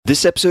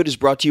This episode is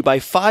brought to you by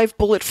 5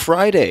 Bullet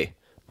Friday,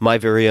 my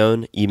very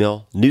own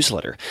email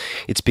newsletter.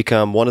 It's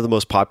become one of the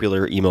most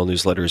popular email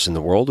newsletters in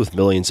the world with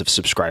millions of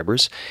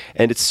subscribers,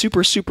 and it's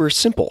super, super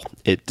simple.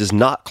 It does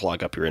not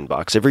clog up your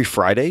inbox. Every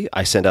Friday,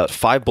 I send out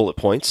 5 bullet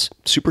points,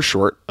 super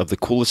short, of the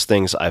coolest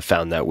things I've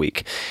found that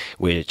week,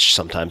 which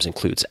sometimes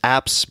includes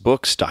apps,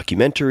 books,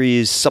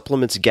 documentaries,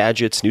 supplements,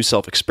 gadgets, new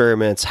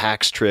self-experiments,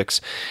 hacks,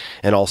 tricks,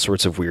 and all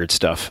sorts of weird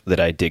stuff that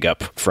I dig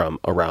up from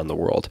around the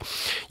world.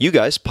 You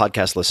guys,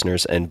 podcast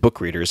listeners and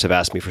book readers, have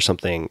asked me for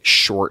something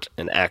short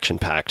and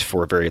action-packed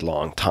for a very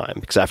long time,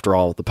 because after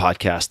all, the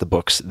podcast, the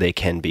books, they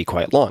can be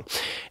quite long.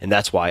 And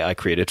that's why I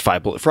created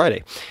 5 Bullet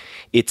Friday.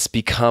 It's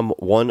become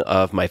one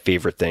of my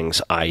favorite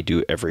things I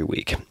do every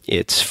week.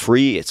 It's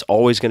free. It's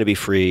always going to be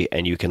free.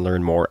 And you can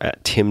learn more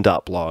at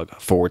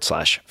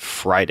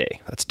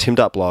tim.blog/Friday. That's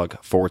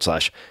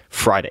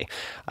tim.blog/Friday.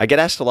 I get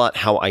asked a lot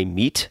how I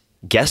meet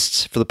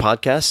guests for the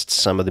podcast,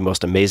 some of the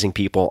most amazing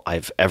people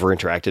I've ever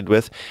interacted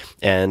with.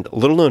 And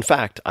little known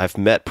fact, I've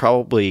met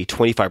probably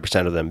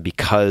 25% of them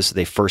because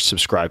they first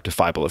subscribed to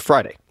 5 Bullet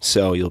Friday.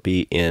 So you'll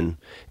be in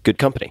good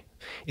company.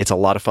 It's a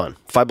lot of fun.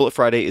 5 Bullet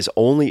Friday is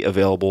only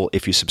available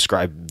if you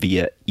subscribe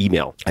via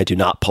email. I do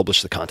not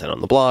publish the content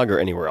on the blog or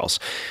anywhere else.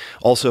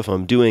 Also, if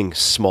I'm doing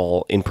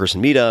small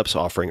in-person meetups,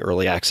 offering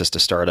early access to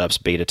startups,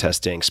 beta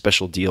testing,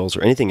 special deals,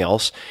 or anything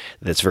else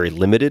that's very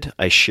limited,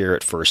 I share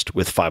it first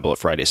with 5 Bullet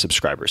Friday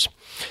subscribers.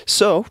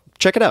 So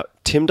check it out,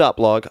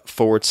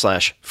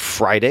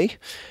 tim.blog/Friday.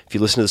 If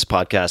you listen to this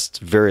podcast, it's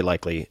very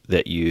likely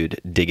that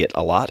you'd dig it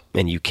a lot.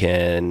 And you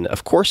can,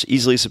 of course,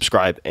 easily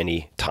subscribe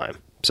anytime.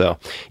 So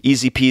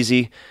easy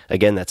peasy.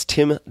 Again, that's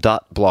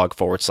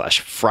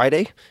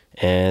tim.blog/Friday.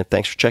 And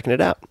thanks for checking it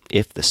out.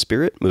 If the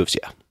spirit moves you.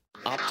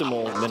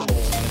 Optimal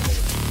minimal.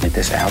 At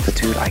this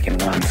altitude, I can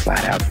run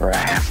flat out for a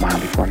half mile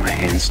before my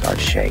hands start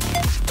shaking.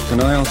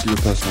 Can I ask you a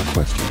personal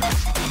question?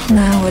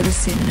 Now would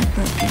seem an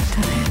appropriate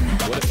time.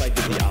 What if I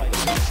did the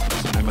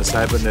opposite? I'm a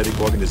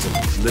cybernetic organism,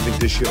 living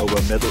tissue over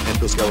metal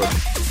endoskeleton.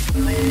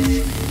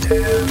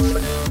 Tim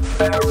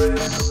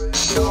Ferriss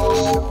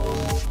Show.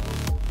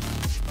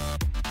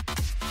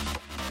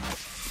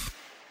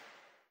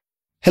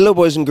 Hello,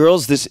 boys and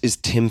girls. This is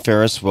Tim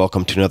Ferriss.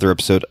 Welcome to another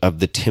episode of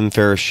The Tim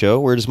Ferriss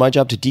Show, where it is my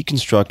job to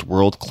deconstruct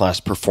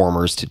world-class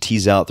performers to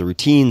tease out the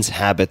routines,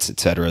 habits,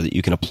 etc. that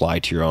you can apply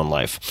to your own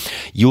life.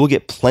 You will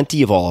get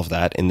plenty of all of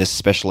that in this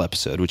special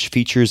episode, which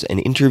features an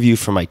interview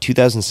from my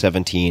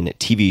 2017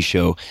 TV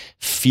show,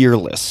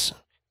 Fearless.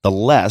 The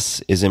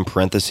less is in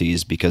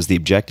parentheses because the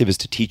objective is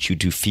to teach you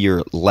to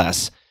fear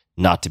less,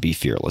 not to be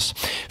fearless.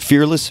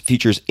 Fearless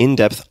features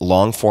in-depth,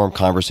 long-form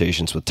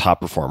conversations with top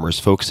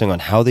performers focusing on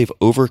how they've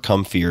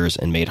overcome fears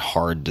and made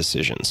hard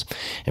decisions,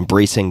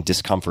 embracing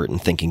discomfort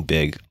and thinking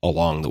big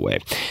along the way.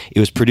 It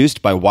was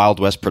produced by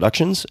Wild West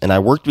Productions, and I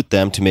worked with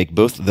them to make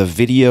both the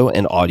video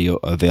and audio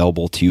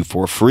available to you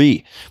for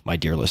free, my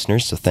dear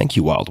listeners, so thank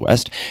you, Wild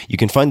West. You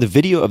can find the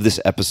video of this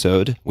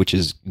episode, which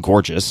is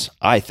gorgeous.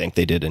 I think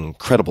they did an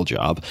incredible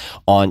job,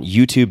 on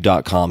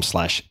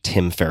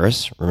youtube.com/Tim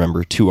Ferriss.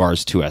 Remember, 2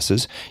 R's, 2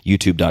 S's.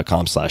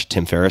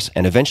 youtube.com/Tim Ferriss,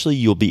 and eventually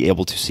you'll be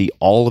able to see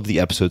all of the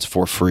episodes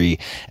for free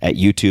at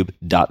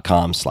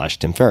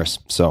youtube.com/Tim Ferriss.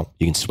 So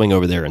you can swing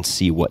over there and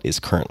see what is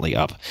currently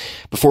up.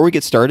 Before we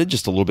get started,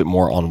 just a little bit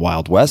more on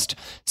Wild West.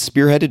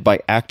 Spearheaded by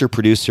actor,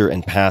 producer,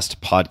 and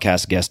past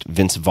podcast guest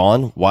Vince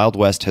Vaughn, Wild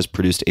West has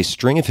produced a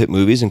string of hit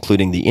movies,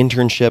 including The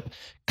Internship,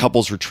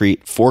 Couples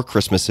Retreat, 4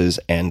 Christmases,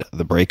 and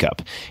The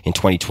Breakup. In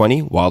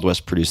 2020, Wild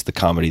West produced the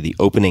comedy The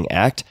Opening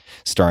Act,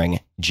 starring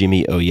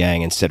Jimmy O.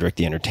 Yang and Cedric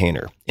the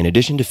Entertainer. In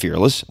addition to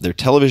Fearless, their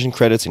television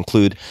credits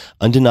include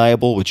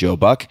Undeniable with Joe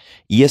Buck,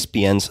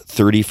 ESPN's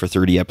 30 for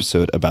 30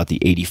 episode about the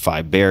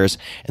 '85 Bears,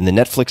 and the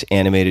Netflix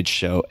animated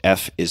show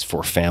F is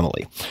for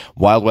Family.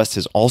 Wild West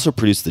has also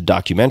produced the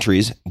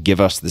documentaries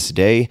Give Us This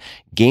Day,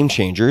 Game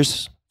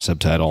Changers,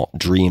 subtitle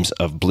Dreams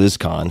of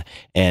BlizzCon,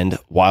 and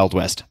Wild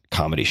West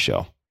Comedy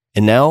Show.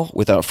 And now,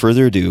 without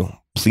further ado,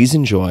 please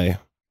enjoy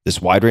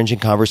this wide-ranging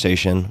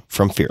conversation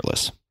from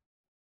Fearless.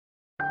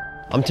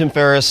 I'm Tim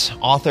Ferriss,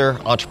 author,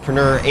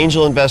 entrepreneur,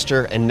 angel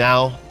investor, and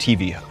now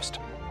TV host.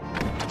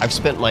 I've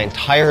spent my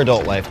entire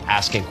adult life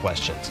asking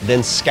questions,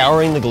 then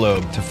scouring the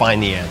globe to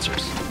find the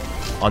answers.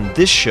 On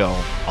this show,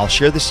 I'll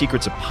share the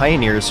secrets of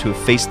pioneers who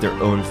have faced their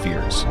own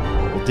fears.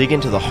 We'll dig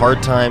into the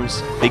hard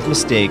times, big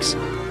mistakes,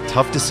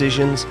 tough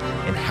decisions,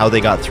 and how they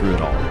got through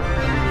it all.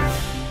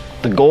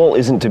 The goal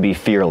isn't to be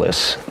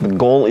fearless. The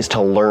goal is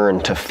to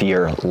learn to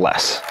fear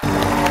less.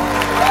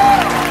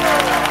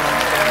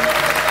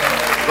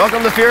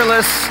 Welcome to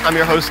Fearless. I'm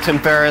your host, Tim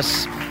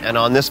Ferriss, and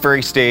on this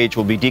very stage,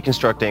 we'll be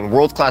deconstructing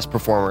world-class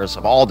performers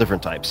of all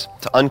different types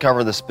to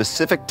uncover the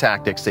specific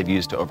tactics they've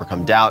used to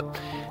overcome doubt,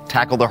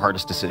 tackle their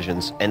hardest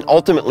decisions, and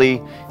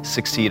ultimately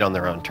succeed on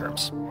their own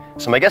terms.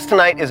 So my guest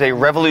tonight is a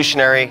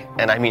revolutionary,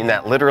 and I mean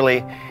that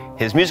literally.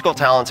 His musical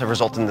talents have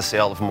resulted in the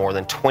sale of more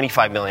than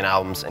 25 million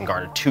albums and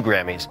garnered 2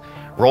 Grammys.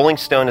 Rolling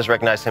Stone has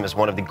recognized him as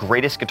one of the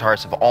greatest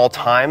guitarists of all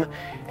time,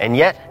 and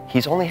yet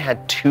he's only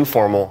had 2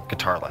 formal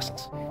guitar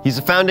lessons. He's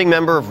a founding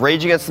member of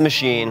Rage Against the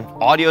Machine,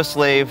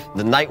 Audioslave,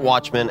 The Night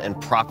Watchman, and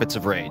Prophets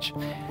of Rage.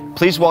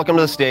 Please welcome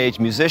to the stage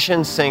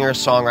musician, singer,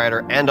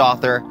 songwriter, and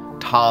author,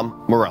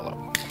 Tom Morello.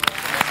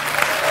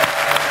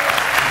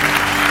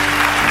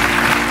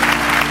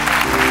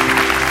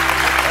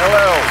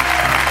 Hello.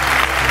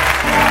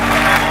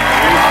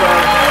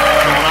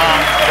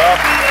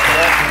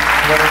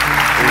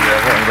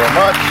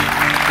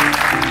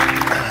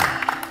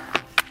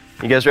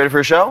 You guys ready for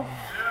a show?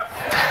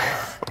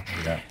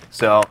 Yeah.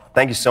 So,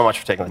 thank you so much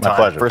for taking the time. My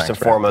pleasure. First Thanks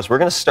and foremost, we're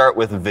going to start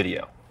with a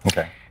video.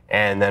 Okay.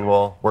 And then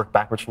we'll work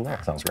backwards from there.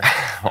 Sounds great.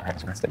 All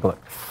right, let's take a look.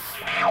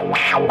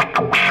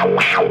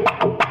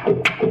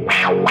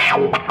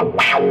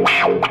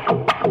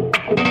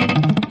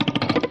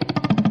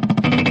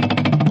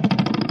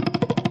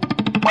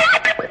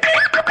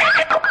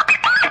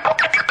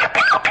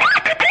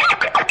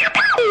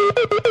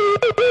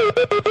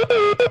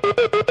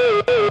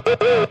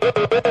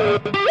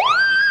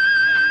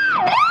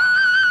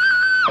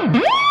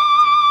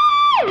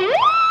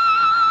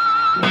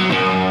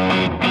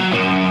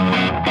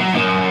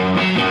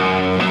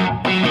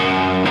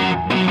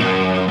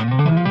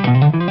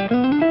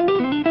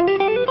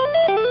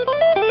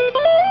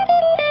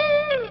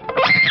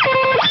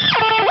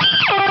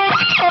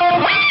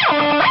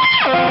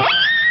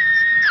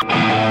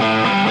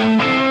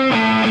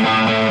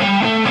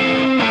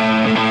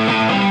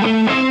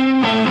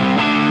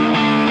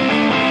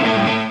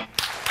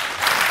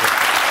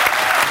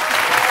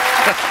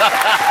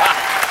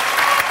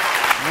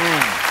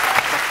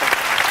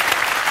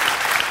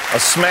 A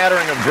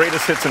smattering of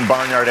greatest hits and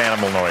barnyard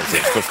animal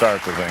noises to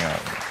start the thing out.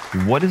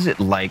 What is it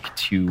like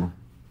to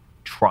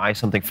try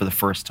something for the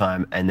first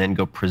time and then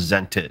go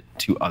present it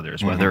to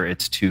others, whether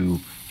it's to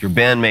your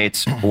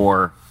bandmates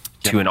or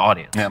to an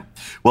audience? Yeah.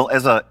 Well,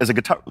 as a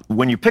guitar,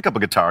 when you pick up a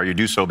guitar, you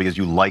do so because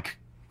you like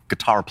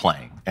guitar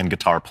playing and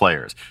guitar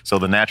players. So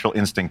the natural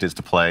instinct is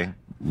to play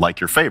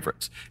like your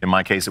favorites. In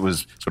my case, it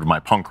was sort of my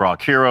punk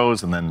rock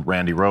heroes and then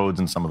Randy Rhoads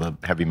and some of the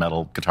heavy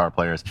metal guitar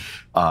players,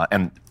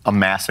 and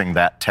amassing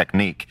that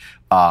technique.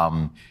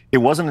 It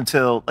wasn't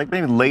until like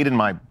maybe late in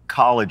my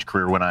college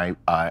career when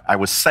I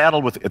was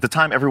saddled with, at the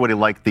time everybody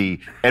liked the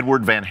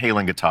Edward Van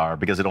Halen guitar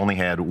because it only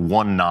had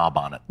one knob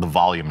on it, the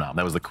volume knob.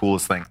 That was the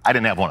coolest thing. I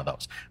didn't have one of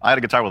those. I had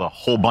a guitar with a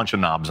whole bunch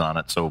of knobs on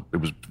it, so it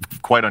was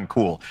quite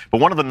uncool.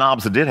 But one of the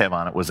knobs it did have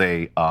on it was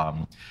a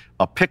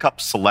pickup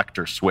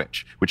selector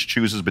switch, which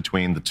chooses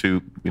between the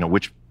two,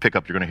 which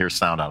pickup you're going to hear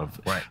sound out of.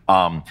 Right.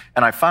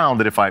 And I found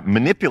that if I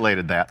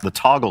manipulated the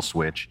toggle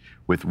switch,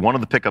 with one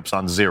of the pickups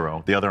on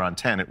 0, the other on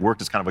 10, it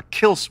worked as kind of a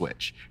kill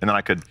switch. And then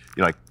I could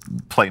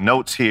play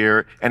notes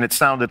here, and it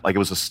sounded like it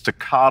was a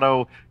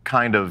staccato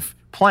kind of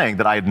playing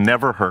that I had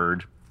never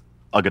heard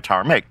a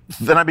guitar make.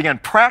 Then I began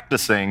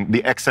practicing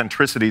the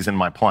eccentricities in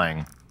my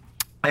playing.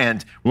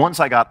 And once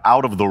I got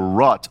out of the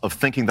rut of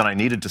thinking that I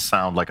needed to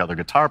sound like other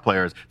guitar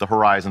players, the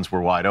horizons were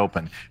wide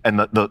open. And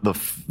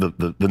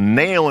the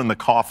nail in the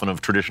coffin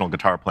of traditional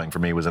guitar playing for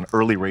me was an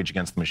early Rage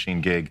Against the Machine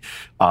gig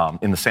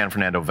in the San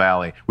Fernando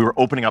Valley. We were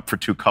opening up for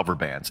 2 cover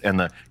bands, and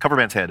the cover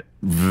bands had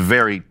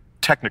very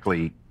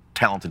technically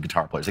talented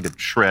guitar players. They could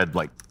shred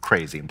like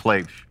crazy and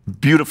play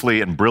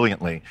beautifully and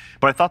brilliantly.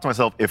 But I thought to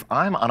myself, if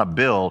I'm on a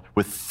bill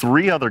with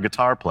 3 other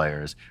guitar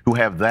players who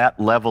have that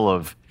level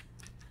of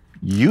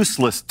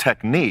useless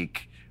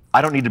technique,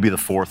 I don't need to be the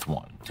 4th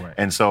one. Right.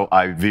 And so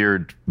I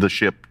veered the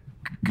ship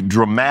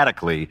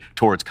dramatically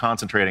towards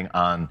concentrating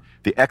on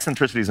the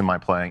eccentricities in my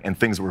playing and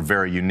things that were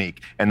very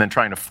unique, and then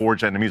trying to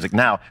forge that into music.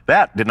 Now,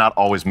 that did not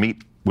always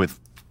meet with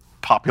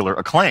popular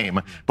acclaim,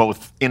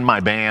 both in my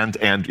band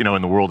and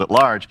in the world at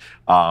large,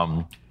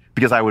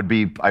 because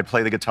I'd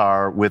play the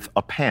guitar with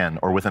a pen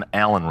or with an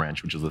Allen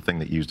wrench, which is the thing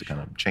that you use to kind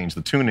of change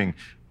the tuning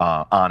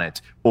on it.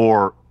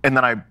 And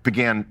then I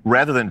began,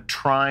 rather than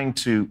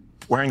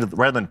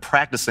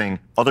practicing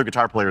other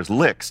guitar players'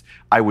 licks,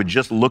 I would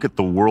just look at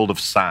the world of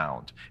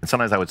sound. And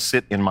sometimes I would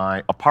sit in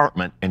my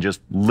apartment and just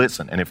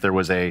listen. And if there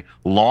was a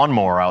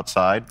lawnmower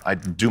outside,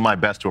 I'd do my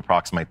best to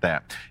approximate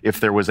that. If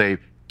there was a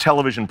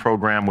television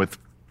program with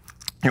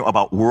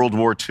about World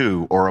War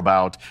II or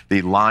about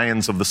the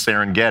lions of the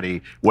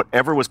Serengeti,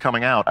 whatever was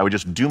coming out, I would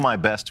just do my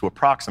best to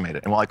approximate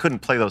it. And while I couldn't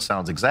play those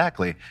sounds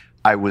exactly,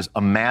 I was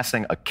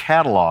amassing a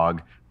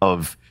catalog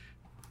of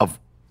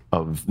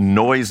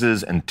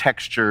noises and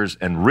textures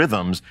and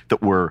rhythms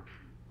that were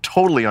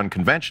totally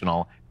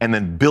unconventional, and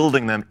then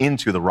building them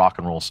into the rock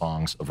and roll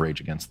songs of Rage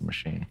Against the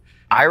Machine.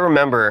 I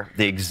remember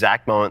the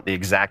exact moment, the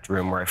exact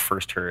room where I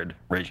first heard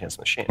Rage Against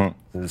the Machine. It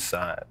was,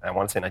 I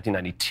want to say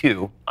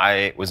 1992.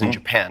 I was in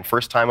Japan,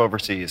 first time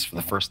overseas for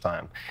the first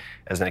time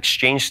as an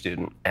exchange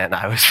student, and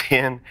I was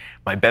in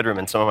my bedroom,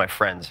 and some of my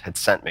friends had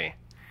sent me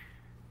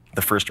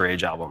the first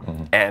Rage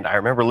album. And I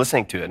remember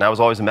listening to it, and I was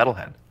always a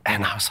metalhead.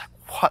 And I was like,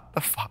 what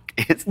the fuck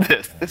is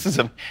this? This is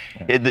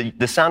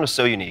the sound is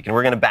so unique, and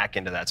we're going to back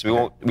into that.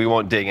 So we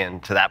won't dig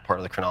into that part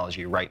of the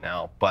chronology right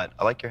now. But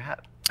I like your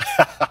hat.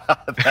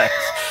 Thanks.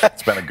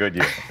 It's been a good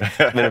year.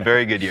 It's been a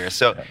very good year.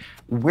 So,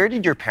 where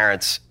did your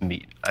parents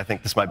meet? I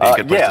think this might be a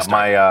good place to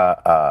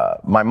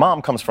start. My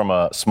mom comes from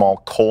a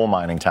small coal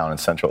mining town in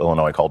central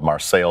Illinois called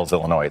Marseilles,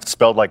 Illinois. It's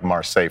spelled like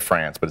Marseille,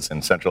 France, but it's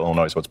in central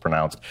Illinois, so it's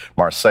pronounced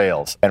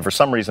Marseilles. And for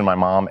some reason, my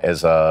mom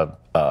is a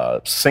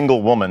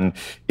single woman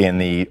in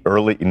the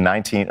mid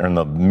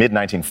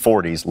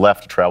 1940s,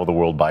 left to travel the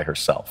world by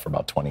herself for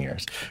about 20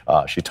 years.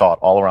 She taught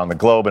all around the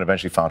globe and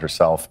eventually found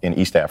herself in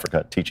East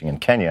Africa, teaching in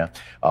Kenya,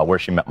 where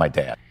she met my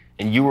dad.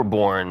 And you were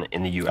born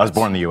in the U.S. I was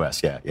born in the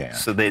U.S. Yeah.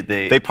 So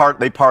they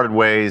parted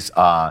ways,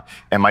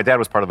 and my dad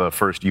was part of the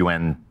first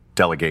UN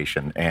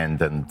delegation, and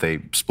then they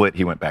split.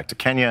 He went back to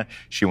Kenya.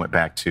 She went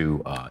back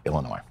to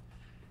Illinois.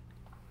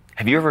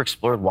 Have you ever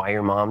explored why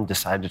your mom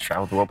decided to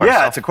travel the world by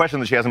herself? Yeah, it's a question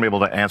that she hasn't been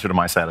able to answer to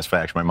my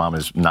satisfaction. My mom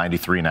is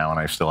 93 now, and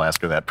I still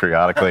ask her that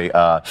periodically.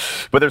 But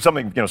there's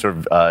something,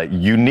 sort of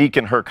unique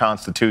in her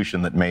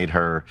constitution that made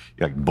her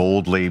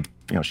boldly.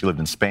 She lived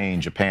in Spain,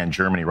 Japan,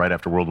 Germany right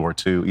after World War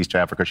II, East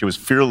Africa. She was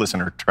fearless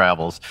in her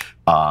travels,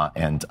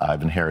 and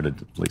I've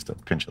inherited at least a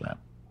pinch of that.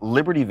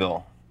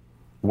 Libertyville.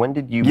 When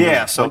did you?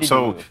 Yeah,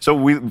 move? so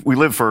we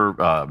live for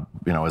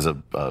as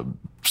a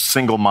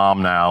single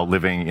mom now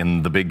living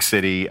in the big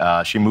city.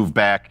 She moved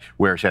back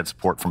where she had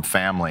support from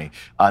family.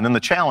 And then the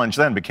challenge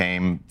then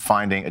became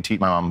finding a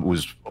teacher. My mom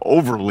was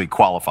overly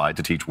qualified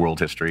to teach world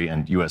history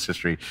and U.S.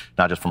 history,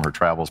 not just from her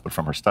travels, but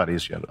from her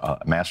studies. She had a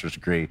master's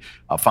degree.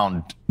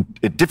 Found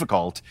it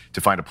difficult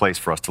to find a place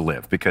for us to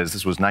live because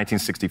this was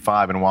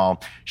 1965. And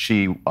while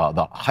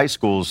the high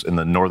schools in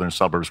the northern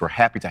suburbs were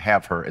happy to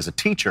have her as a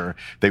teacher,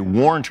 they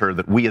warned her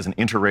that we as an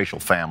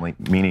interracial family,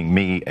 meaning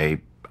me, a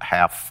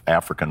half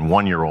African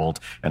 1-year-old,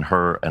 and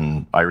her,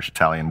 an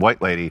Irish-Italian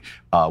white lady,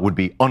 would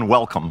be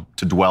unwelcome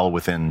to dwell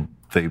within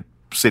the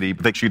city.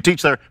 But she could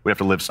teach there, we'd have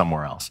to live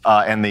somewhere else.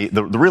 And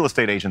the real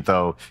estate agent,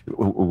 though,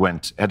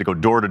 had to go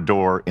door to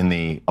door in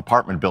the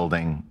apartment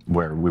building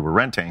where we were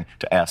renting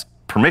to ask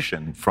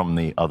permission from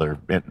the other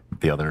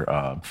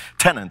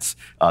tenants,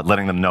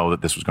 letting them know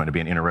that this was going to be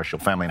an interracial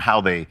family, and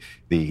how they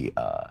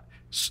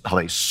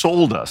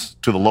sold us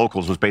to the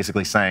locals was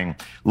basically saying,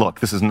 look,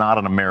 this is not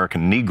an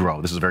American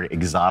Negro. This is a very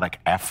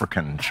exotic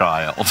African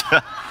child.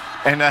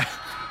 and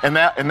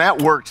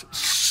that worked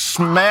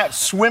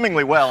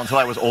swimmingly well until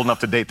I was old enough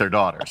to date their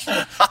daughters.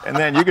 And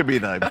then you could be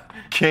the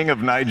king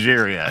of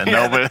Nigeria, and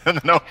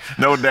no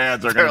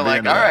dads are going to be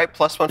like, all right,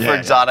 +1 for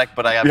exotic,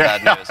 but I have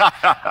bad news.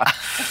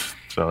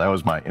 So that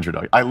was my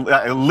introduction.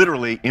 I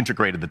literally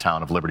integrated the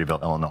town of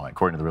Libertyville, Illinois,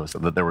 according to the real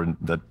estate.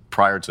 That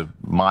prior to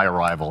my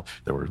arrival,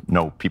 there were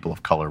no people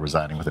of color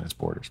residing within its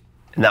borders.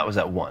 And that was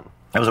at 1?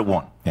 That was at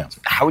 1, yeah.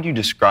 How would you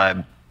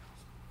describe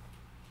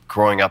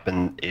growing up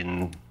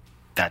in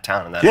that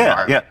town, in that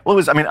environment? Yeah.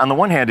 Well, on the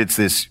one hand, it's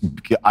this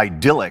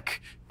idyllic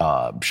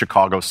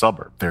Chicago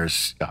suburb.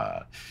 There's,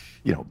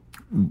 you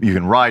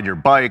can ride your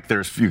bike,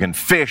 you can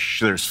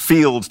fish, there's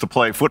fields to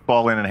play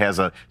football in, and it has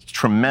a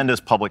tremendous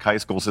public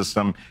school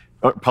system,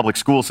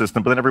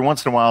 but then every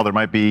once in a while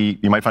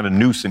you might find a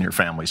noose in your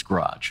family's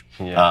garage.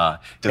 Yeah.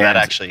 Did that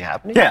actually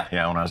happen?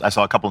 Yeah. When I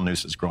saw a couple of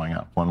nooses growing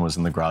up. One was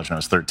in the garage when I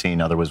was 13,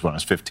 the other was when I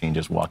was 15,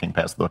 just walking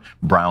past the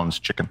Brown's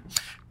chicken.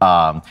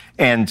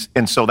 And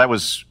so that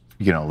was,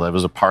 that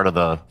was a part of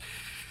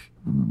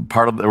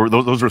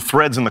those were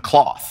threads in the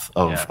cloth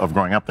of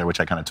growing up there, which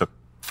I kind of took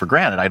for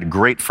granted. I had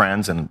great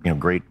friends and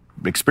great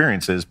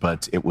experiences,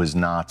 but it was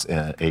not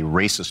a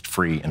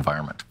racist-free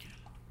environment.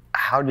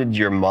 How did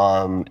your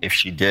mom, if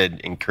she did,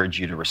 encourage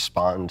you to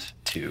respond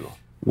to?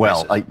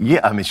 Well,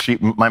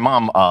 my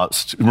mom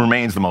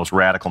remains the most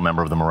radical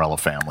member of the Morella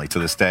family to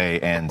this day.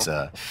 And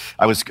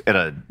I was at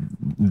a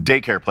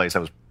daycare place. I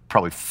was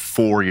probably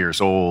 4 years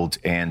old,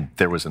 and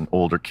there was an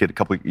older kid, a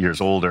couple of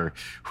years older,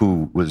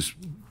 who was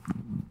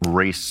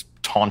race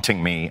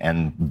taunting me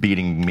and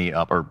beating me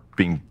up or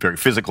being very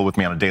physical with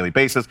me on a daily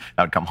basis.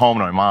 I would come home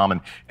to my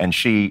mom, and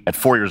she, at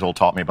 4 years old,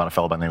 taught me about a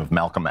fellow by the name of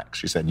Malcolm X.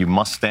 She said, you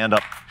must stand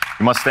up.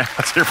 You must stand.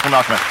 Let's hear from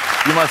Malcolm X.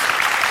 You must.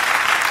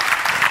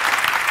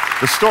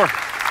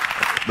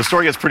 The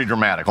story gets pretty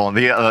dramatic.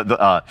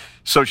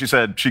 So she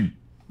said, you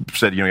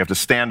have to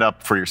stand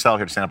up for yourself. You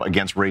have to stand up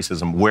against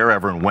racism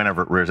wherever and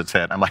whenever it rears its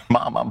head. I'm like,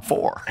 Mom, I'm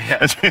 4.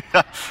 Yeah.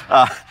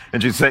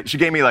 And she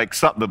gave me like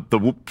something.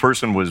 The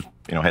person was,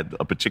 had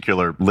a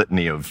particular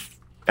litany of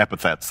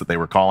epithets that they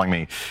were calling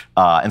me.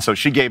 And so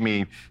she gave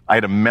me, I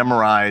had to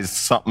memorize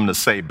something to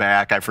say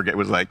back. I forget, it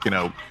was like,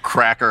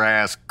 cracker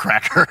ass,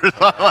 cracker.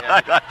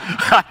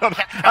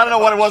 I don't know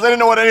what it was. I didn't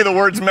know what any of the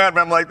words meant,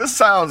 but I'm like, this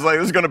sounds like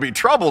this is going to be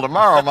trouble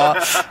tomorrow, Ma.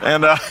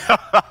 And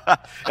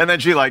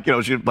then she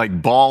she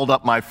balled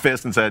up my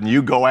fist and said,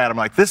 you go at him. I'm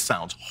like, this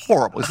sounds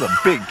horrible. This is a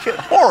big kid,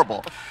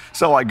 horrible.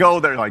 So I go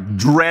there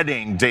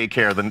dreading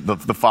daycare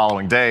the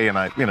following day, and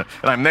and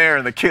I'm there,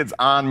 and the kid's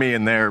on me,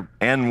 and they're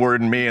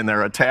N-wording me, and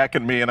they're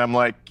attacking me, and I'm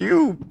like,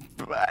 you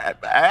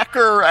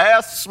acker,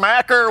 ass,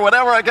 smacker,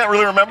 whatever, I can't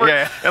really remember.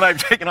 Yeah.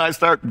 And I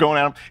start going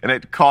at them, and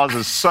it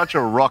causes such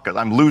a ruckus.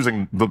 I'm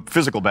losing the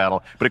physical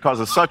battle, but it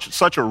causes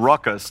such a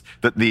ruckus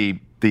that the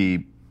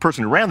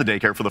person who ran the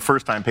daycare for the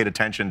first time paid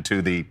attention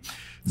to the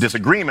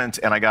disagreement,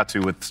 and I got to,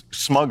 with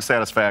smug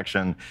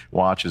satisfaction,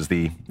 watch as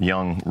the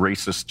young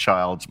racist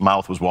child's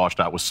mouth was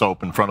washed out with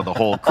soap in front of the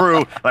whole crew.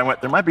 And I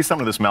went, there might be some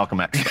of this Malcolm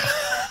X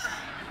stuff.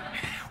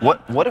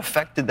 What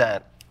effect did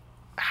that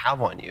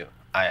have on you?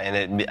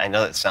 I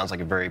know that sounds like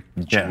a very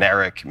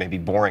generic, maybe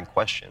boring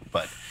question,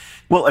 but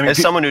well, I mean,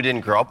 as someone who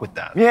didn't grow up with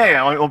that.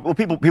 Yeah. Well,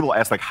 people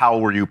ask, like, how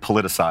were you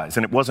politicized?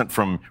 And it wasn't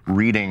from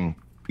reading,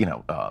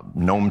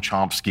 Noam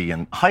Chomsky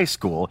in high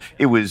school.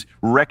 It was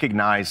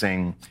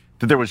recognizing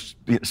that there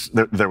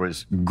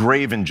was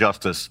grave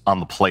injustice on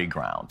the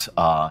playground,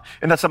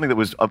 and that's something that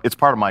was it's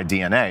part of my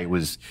DNA.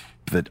 Was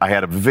that I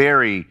had a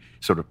very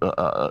sort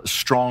of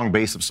strong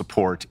base of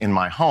support in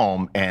my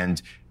home,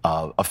 and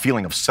a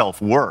feeling of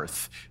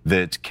self-worth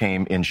that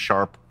came in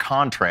sharp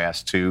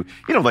contrast to,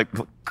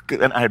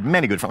 and I had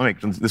many good friends.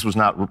 I mean, this was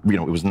not, it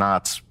was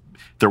not.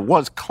 There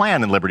was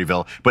Klan in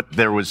Libertyville, but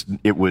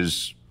it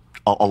was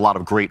a lot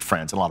of great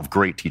friends and a lot of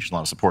great teachers, a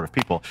lot of supportive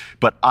people.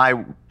 But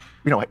I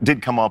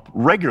did come up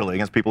regularly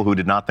against people who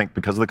did not think,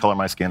 because of the color of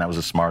my skin, I was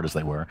as smart as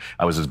they were,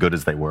 I was as good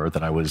as they were,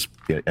 that I was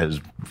as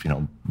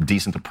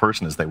decent a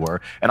person as they were.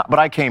 But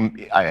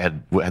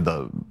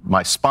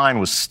my spine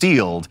was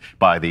steeled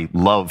by the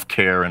love,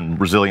 care,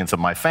 and resilience of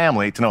my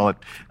family to know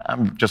that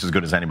I'm just as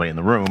good as anybody in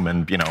the room,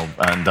 and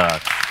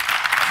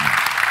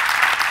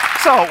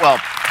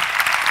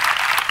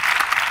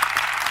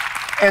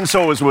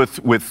so it was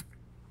with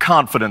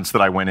confidence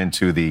that I went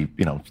into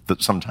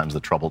sometimes the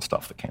troubled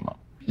stuff that came up.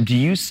 Do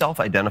you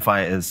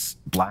self-identify as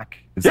black?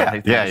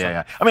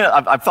 Yeah. I mean,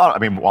 I've thought. I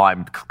mean, while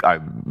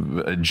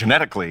I'm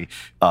genetically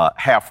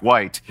half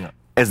white,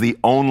 as the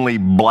only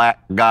black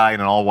guy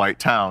in an all-white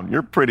town,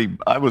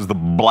 I was the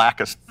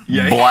blackest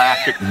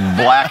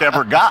black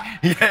ever got.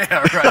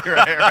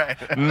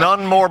 Right.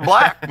 None more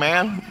black,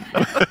 man.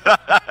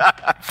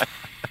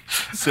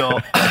 So,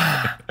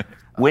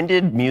 when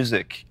did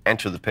music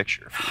enter the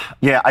picture for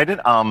you? Yeah, I did.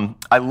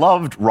 I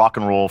loved rock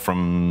and roll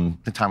from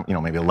the time,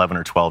 maybe 11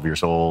 or 12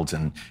 years old,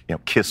 and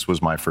Kiss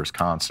was my first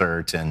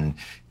concert, and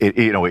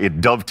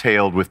it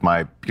dovetailed with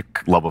my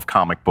love of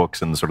comic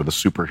books and sort of the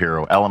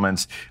superhero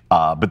elements.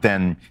 But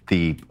then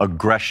the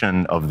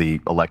aggression of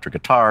the electric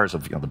guitars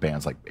of the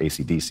bands like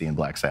AC/DC and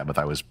Black Sabbath,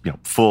 I was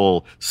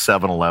full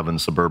 7-Eleven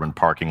suburban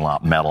parking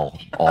lot metal,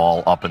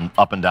 all up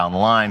and down the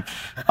line.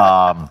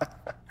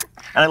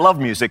 And I love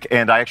music,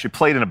 and I actually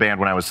played in a band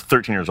when I was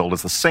 13 years old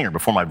as the singer.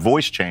 Before my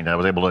voice changed, I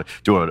was able to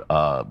do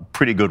a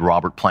pretty good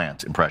Robert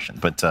Plant impression.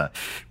 But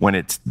when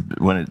it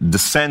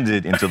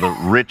descended into the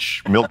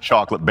rich milk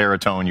chocolate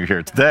baritone you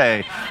hear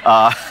today,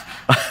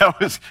 it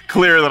was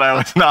clear that I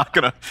was not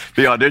going to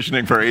be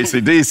auditioning for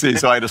AC/DC,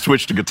 so I had to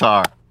switch to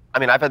guitar. I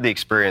mean, I've had the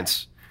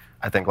experience,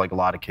 I think, like a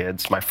lot of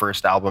kids. My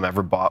first album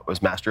ever bought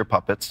was Master of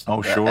Puppets.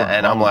 Oh, sure.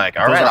 And I'm like,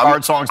 all right, Those are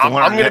hard songs to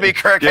learn. I'm going to be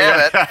Kirk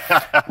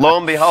Hammett. Lo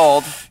and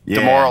behold,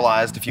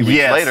 demoralized a few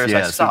weeks later, so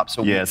I stopped.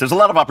 Yes, there's a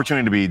lot of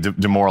opportunity to be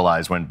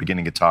demoralized when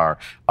beginning guitar.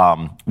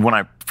 When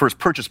I first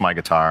purchased my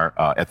guitar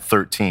at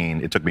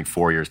 13, it took me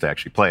 4 years to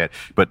actually play it,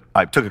 but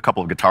I took a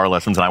couple of guitar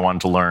lessons, and I wanted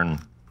to learn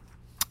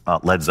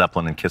Led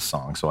Zeppelin and Kiss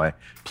songs. So I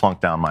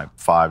plunked down my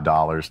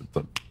 $5 at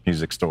the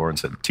music store and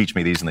said, teach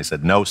me these. And they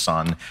said, no,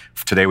 son,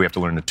 today we have to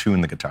learn to tune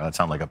the guitar. That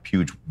sounded like a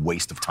huge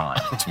waste of time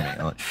to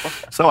me.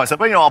 So I said,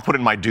 well, I'll put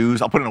in my dues.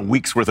 I'll put in a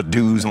week's worth of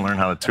dues and learn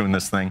how to tune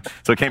this thing.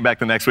 So I came back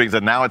the next week and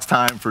said, now it's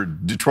time for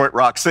Detroit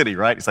Rock City,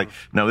 right? He's like,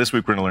 no, this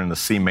week we're going to learn the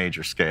C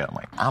major scale. I'm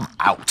like, I'm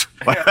out.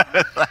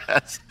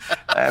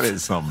 That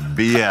is some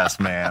BS,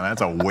 man.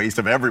 That's a waste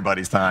of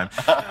everybody's time.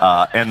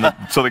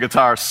 So the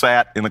guitar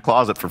sat in the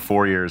closet for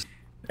 4 years.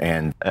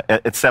 And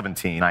at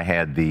 17, I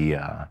had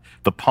the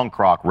punk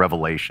rock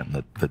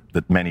revelation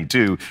that many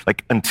do.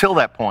 Like, until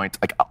that point,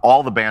 like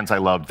all the bands I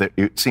loved,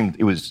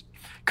 it was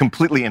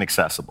completely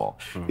inaccessible.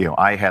 Mm-hmm.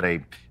 I had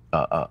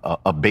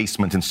a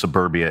basement in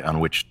suburbia on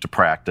which to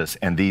practice,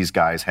 and these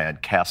guys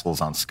had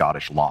castles on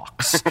Scottish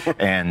lochs,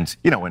 and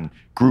and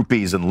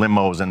groupies and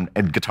limos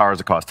and guitars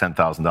that cost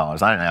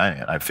 $10,000. I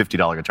had a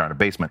 $50 guitar in a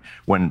basement.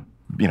 When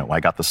I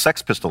got the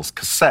Sex Pistols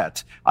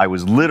cassette, I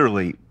was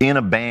literally in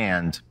a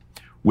band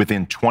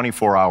within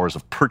 24 hours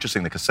of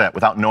purchasing the cassette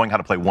without knowing how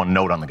to play one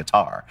note on the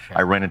guitar. Yeah.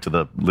 I ran into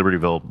the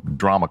Libertyville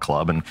Drama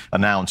Club and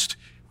announced,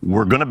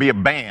 we're going to be a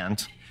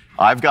band.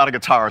 I've got a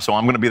guitar, so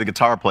I'm going to be the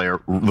guitar player.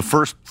 The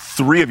first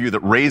 3 of you that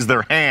raise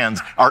their hands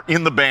are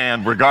in the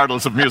band,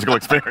 regardless of musical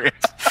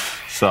experience.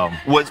 So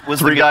was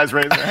 3 guys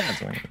raised their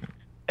hands.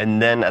 And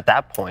then at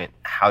that point,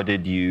 how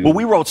did you... Well,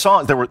 we wrote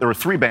songs. There were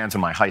 3 bands in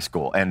my high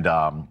school, and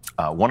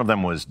one of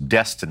them was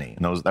Destiny,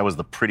 and that was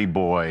the pretty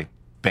boy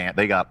band.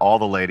 They got all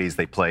the ladies.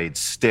 They played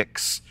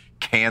Styx,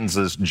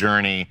 Kansas,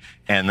 Journey,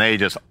 and they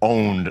just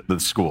owned the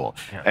school.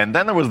 Yeah. And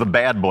then there was the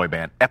bad boy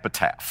band,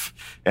 Epitaph,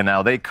 and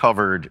now they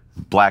covered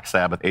Black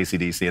Sabbath,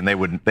 AC/DC, and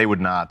they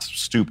would not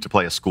stoop to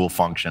play a school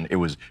function. It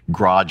was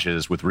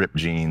garages with ripped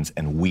jeans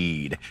and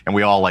weed, and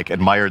we all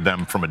admired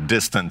them from a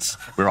distance.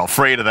 We were all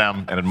afraid of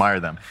them and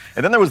admired them.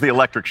 And then there was the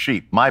Electric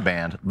Sheep, my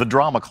band, the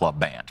Drama Club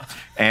band,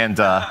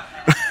 and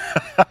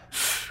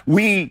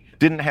we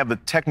didn't have the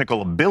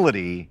technical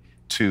ability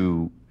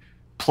to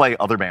play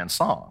other bands'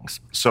 songs.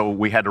 So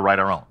we had to write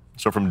our own.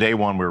 So from day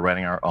one, we were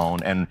writing our own.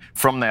 And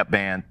from that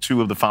band,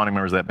 2 of the founding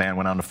members of that band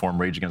went on to form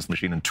Rage Against the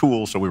Machine and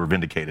Tool, so we were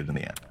vindicated in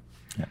the end.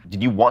 Yeah.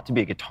 Did you want to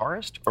be a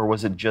guitarist, or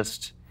was it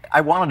just... I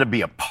wanted to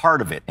be a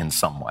part of it in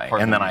some way,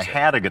 and then I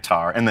had a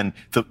guitar. And then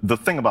the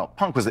thing about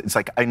punk was it's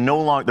like there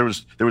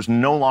was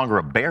no longer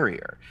a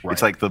barrier. Right.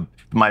 It's like the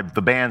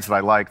bands that I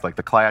liked, like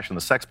the Clash and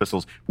the Sex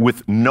Pistols,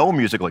 with no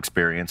musical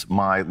experience,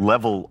 my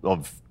level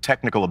of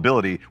technical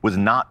ability was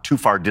not too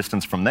far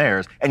distance from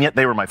theirs, and yet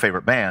they were my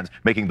favorite bands,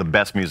 making the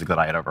best music that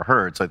I had ever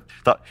heard. So I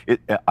thought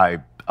I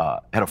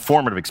had a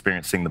formative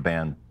experience seeing the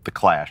band The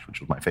Clash,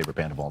 which was my favorite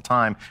band of all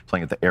time,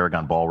 playing at the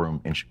Aragon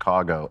Ballroom in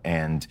Chicago.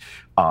 And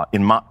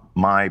in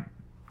my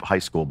high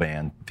school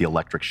band, the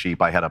Electric Sheep,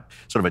 I had a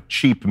sort of a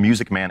cheap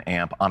Music Man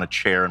amp on a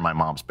chair in my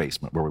mom's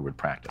basement where we would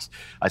practice.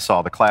 I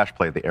saw The Clash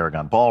play at the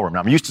Aragon Ballroom.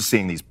 Now, I'm used to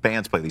seeing these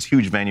bands play these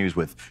huge venues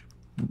with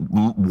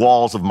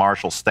walls of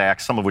Marshall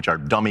stacks, some of which are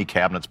dummy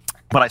cabinets.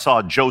 But I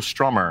saw Joe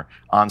Strummer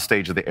on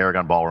stage at the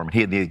Aragon Ballroom. He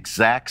had the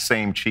exact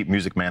same cheap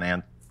Music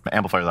Man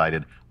amplifier that I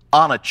did,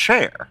 on a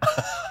chair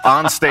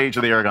on stage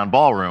of the Aragon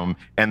Ballroom,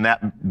 and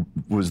that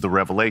was the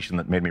revelation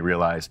that made me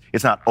realize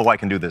it's not, I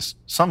can do this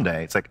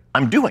someday. It's like,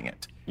 I'm doing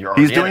it.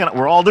 He's doing it.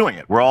 We're all doing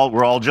it. We're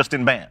all just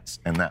in bands,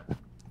 and that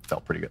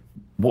felt pretty good.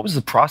 What was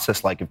the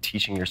process like of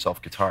teaching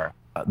yourself guitar?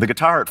 The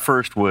guitar at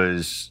first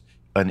was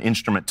an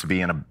instrument to be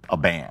in a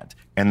band,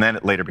 and then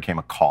it later became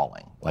a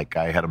calling. Like,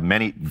 I had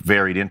many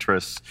varied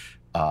interests,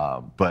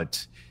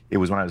 but it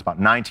was when I was about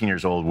 19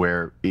 years old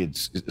where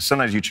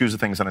sometimes you choose a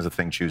thing, sometimes a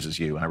thing chooses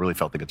you, and I really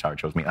felt the guitar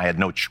chose me. I had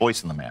no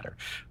choice in the matter.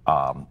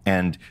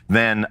 And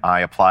then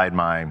I applied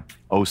my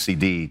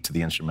OCD to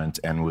the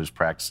instrument and was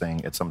practicing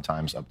it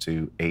sometimes up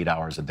to 8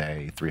 hours a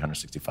day,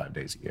 365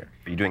 days a year.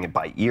 Are you doing it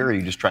by ear? Are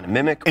you just trying to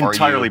mimic?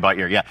 Entirely by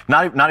ear, yeah.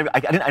 Not even,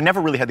 I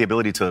never really had the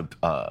ability to,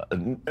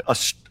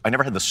 I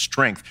never had the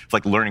strength of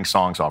like learning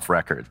songs off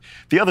record.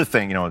 The other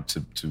thing,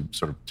 to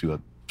sort of do a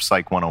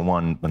Psych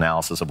 101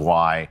 analysis of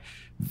why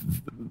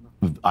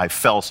I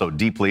fell so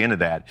deeply into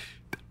that,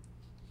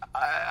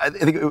 I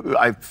think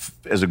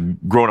as a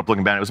grown-up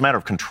looking back, it was a matter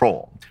of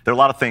control. There are a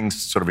lot of things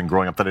sort of in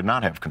growing up that I did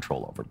not have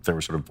control over. There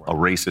was sort of a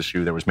race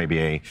issue. There was maybe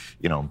a,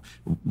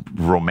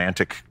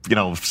 romantic,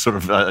 sort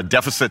of a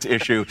deficit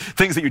issue,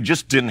 things that you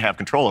just didn't have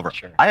control over.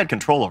 Sure. I had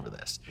control over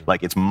this.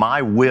 Like, it's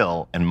my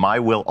will and my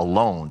will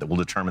alone that will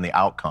determine the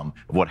outcome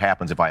of what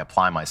happens if I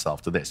apply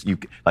myself to this.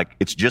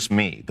 It's just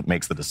me that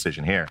makes the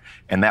decision here.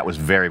 And that was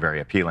very,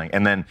 very appealing.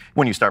 And then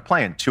when you start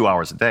playing 2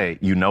 hours a day,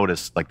 you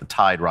notice, like, the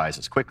tide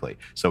rises quickly.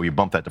 So you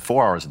bump that to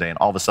 4 hours a day, and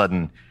all of a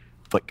sudden,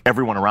 like,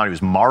 everyone around you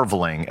is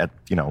marveling at,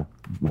 yeah.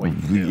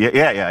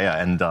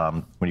 And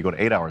when you go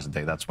to 8 hours a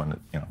day, that's when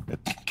it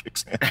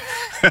kicks in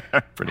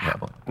pretty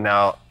heavily.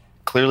 Now,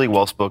 clearly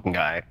well-spoken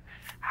guy.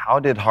 How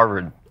did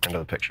Harvard enter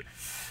the picture?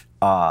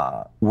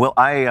 Well,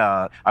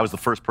 I was the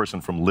first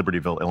person from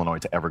Libertyville, Illinois,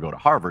 to ever go to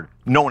Harvard.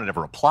 No one had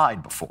ever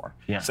applied before.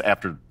 Yeah. So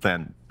after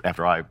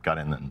I got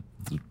in, then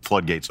the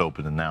floodgates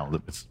opened, and now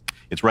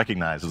it's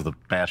recognized as the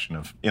bastion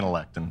of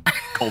intellect and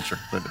culture.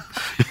 But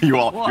you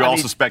all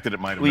suspected it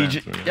might have been.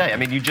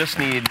 You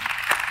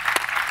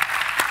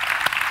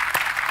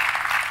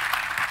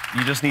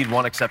just need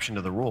one exception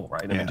to the rule,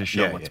 right? To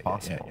show what's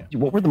possible. Yeah.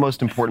 What were the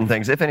most important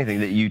things, if anything,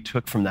 that you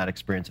took from that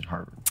experience at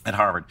Harvard? At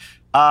Harvard,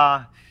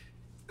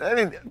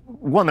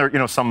 one,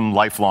 there some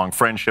lifelong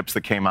friendships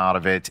that came out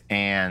of it,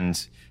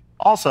 and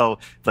also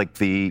like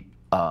the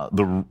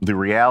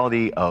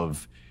reality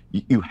of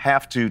you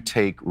have to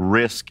take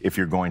risk if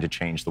you're going to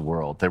change the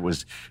world. There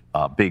was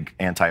a big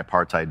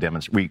anti-apartheid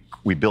demonstration.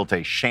 We built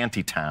a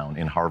shanty town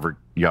in Harvard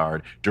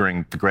Yard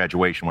during the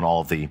graduation when all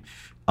of the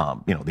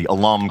the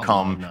alum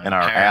come and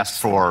are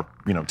asked for,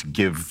 to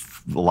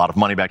give a lot of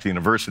money back to the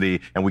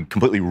university, and we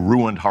completely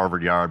ruined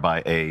Harvard Yard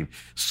by a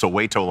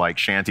Soweto-like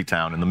shanty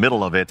town in the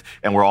middle of it,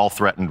 and we're all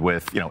threatened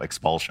with,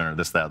 expulsion or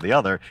this, that, or the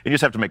other. And you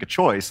just have to make a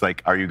choice,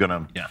 like, are you going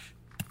to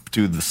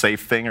do the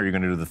safe thing, or are you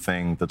going to do the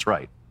thing that's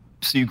right?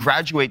 So you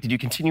graduate, did you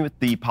continue with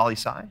the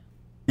poli-sci?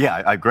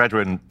 Yeah, I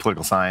graduated in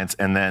political science,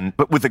 and then,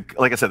 but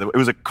like I said, it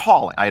was a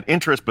calling. I had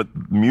interest, but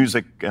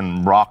music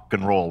and rock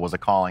and roll was a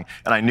calling.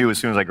 And I knew as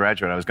soon as I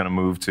graduated, I was going to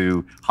move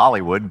to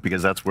Hollywood,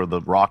 because that's where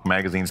the rock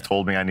magazines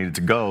told me I needed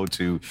to go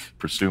to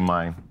pursue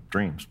my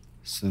dreams.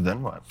 So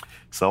then what?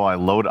 So I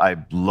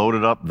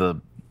loaded up the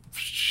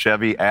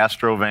Chevy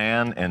Astro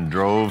van and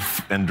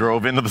drove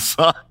into the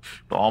sun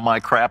with all my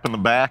crap in the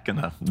back and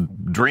a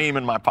dream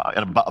in my pocket,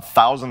 and about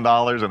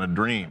 $1,000 and a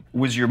dream.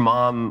 Was your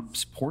mom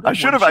supportive? I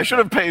should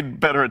have paid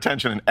better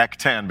attention in Ec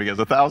 10, because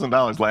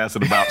 $1,000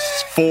 lasted about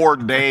 4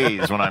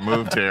 days when I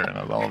moved here,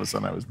 and all of a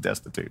sudden I was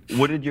destitute.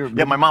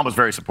 My mom was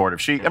very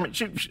supportive. She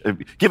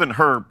given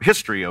her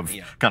history of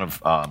kind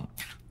of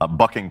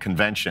bucking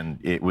convention,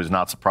 it was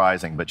not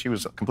surprising, but she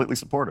was completely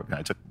supportive.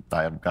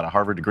 I got a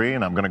Harvard degree,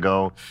 and I'm going to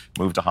go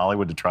move to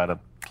Hollywood to try to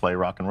play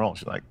rock and roll.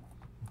 She's like,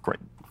 great.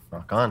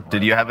 Rock on.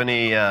 Did you have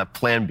any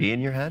plan B in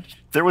your head?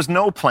 There was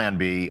no plan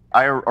B.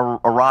 I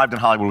arrived in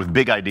Hollywood with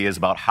big ideas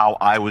about how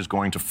I was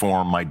going to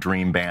form my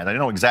dream band. I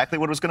didn't know exactly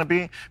what it was going to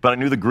be, but I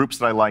knew the groups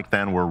that I liked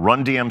then were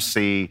Run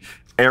DMC,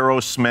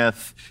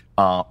 Aerosmith,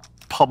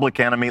 Public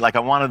Enemy. Like I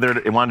wanted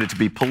it to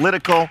be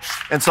political,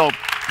 and so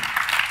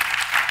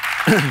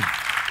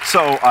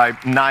I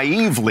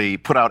naively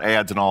put out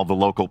ads in all the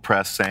local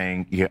press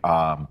saying,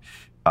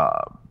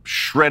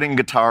 shredding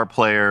guitar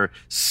player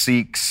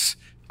seeks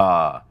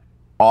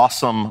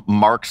awesome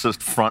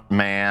Marxist front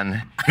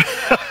man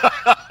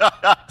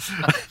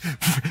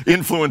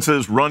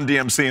influences Run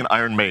DMC and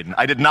Iron Maiden.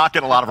 I did not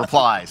get a lot of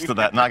replies to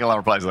that.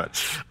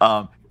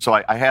 So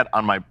I had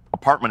on my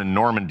apartment in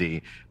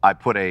Normandy, I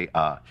put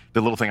the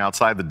little thing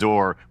outside the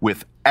door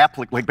with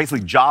basically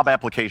job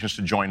applications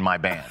to join my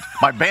band.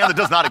 My band that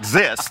does not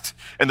exist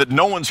and that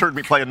no one's heard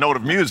me play a note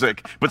of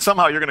music, but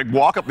somehow you're going to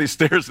walk up these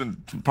stairs in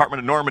the apartment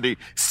in Normandy,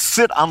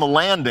 sit on the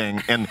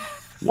landing, and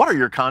what are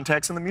your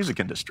contacts in the music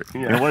industry?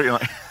 Yeah. You know, what are you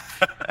like?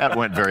 That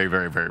went very,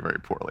 very, very, very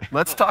poorly.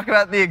 Let's talk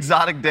about the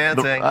exotic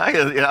dancing. I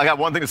got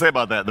one thing to say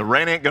about that. The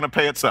rain ain't going to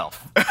pay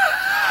itself.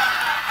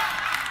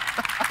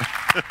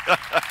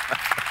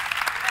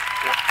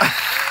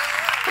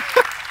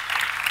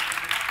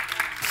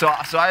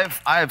 So I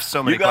have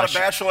so many questions. You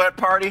got a bachelorette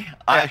party?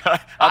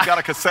 I've got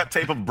a cassette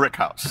tape of Brick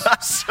House.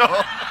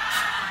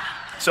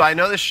 So I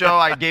know this show,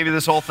 I gave you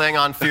this whole thing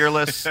on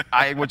Fearless.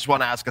 I just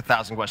want to ask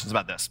 1,000 questions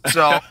about this.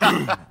 So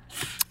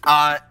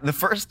the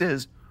first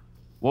is,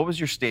 what was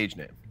your stage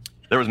name?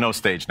 There was no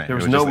stage name. There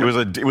was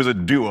it was a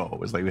duo. It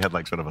was like we had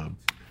like sort of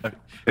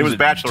it was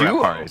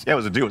bachelorette parties. Yeah, it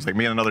was a duo. It was like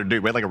me and another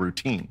dude. We had like a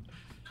routine.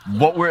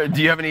 Do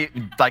you have any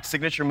like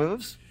signature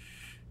moves?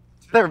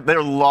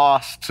 They're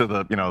lost to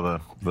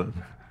the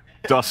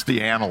dusty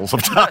annals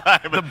of time.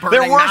 The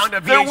burning mound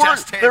of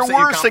VHS tapes. There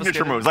were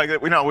signature moves. Like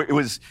it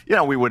was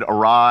we would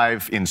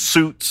arrive in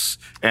suits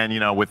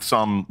and with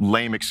some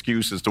lame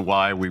excuse as to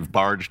why we've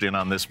barged in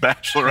on this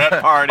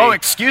bachelorette party. Oh,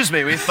 excuse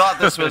me. We thought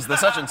this was the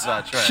such and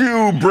such. Right.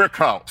 Cue Brick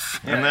House,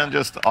 and then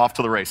just off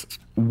to the races.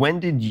 When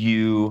did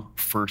you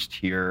first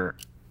hear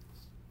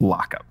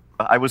Lockup?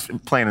 I was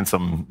playing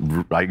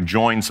in I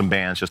joined some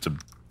bands just to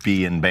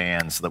be in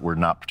bands that were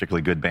not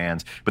particularly good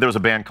bands. But there was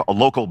a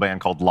local band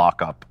called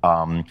Lockup.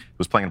 It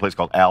was playing in a place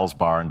called Al's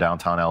Bar in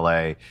downtown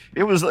LA.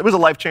 It was a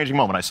life-changing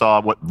moment. I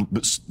saw what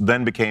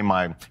then became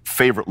my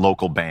favorite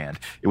local band.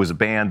 It was a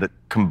band that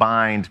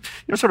combined,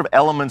 sort of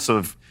elements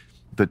of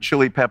the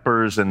Chili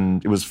Peppers,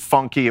 and it was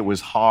funky, it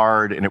was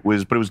hard, but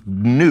it was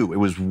new. It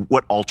was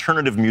what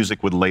alternative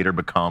music would later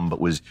become,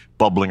 but was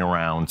bubbling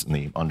around in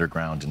the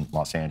underground in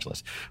Los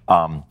Angeles.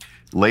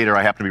 Later,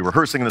 I happened to be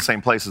rehearsing in the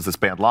same place as this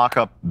band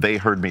Lockup. They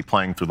heard me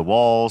playing Through the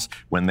Walls.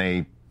 When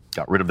they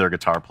got rid of their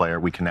guitar player,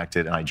 we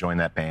connected, and I joined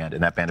that band.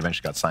 And that band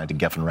eventually got signed to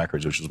Geffen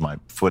Records, which was my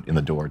foot in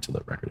the door to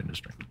the record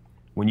industry.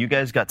 When you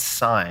guys got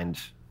signed,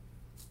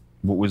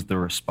 what was the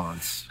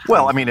response?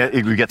 Well, I mean,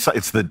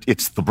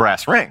 it's the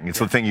brass ring. It's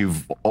the thing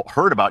you've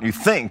heard about. You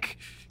think,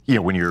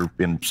 when you're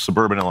in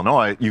suburban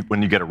Illinois,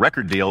 when you get a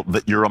record deal,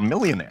 that you're a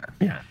millionaire.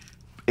 Yeah.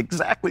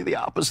 Exactly the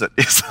opposite.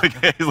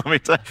 Let me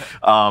tell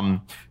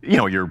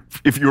you.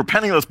 If you were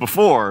penniless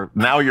before,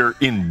 now you're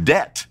in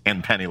debt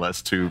and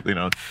penniless to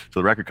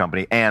the record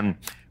company. And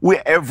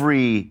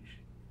every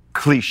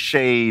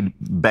cliched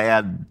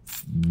bad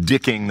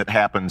dicking that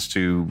happens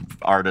to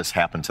artists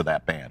happened to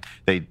that band.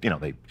 They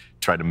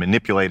try to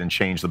manipulate and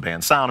change the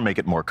band's sound and make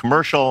it more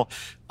commercial.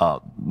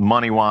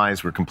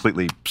 Money-wise, we're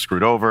completely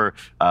screwed over.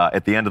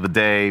 At the end of the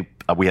day,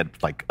 we had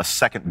like a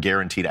second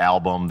guaranteed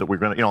album that we're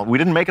gonna, we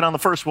didn't make it on the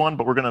first one,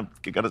 but we're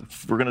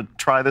gonna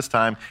try this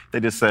time. They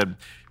just said,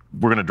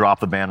 we're gonna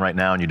drop the band right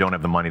now, and you don't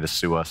have the money to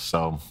sue us,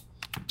 so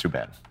too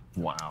bad.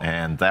 Wow.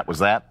 And that was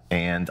that.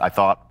 And I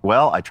thought,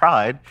 well, I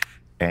tried,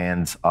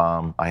 and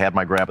I had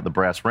my grab at the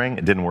brass ring.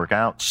 It didn't work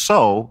out.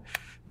 So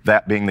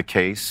that being the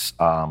case,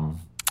 I'm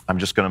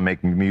just going to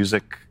make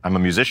music. I'm a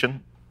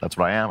musician. That's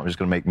what I am. I'm just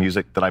going to make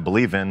music that I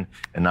believe in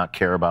and not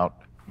care about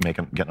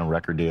getting a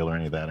record deal or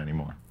any of that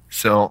anymore.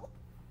 So,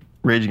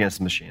 Rage Against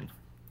the Machine.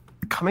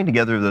 Coming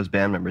together of those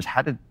band members,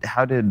 how did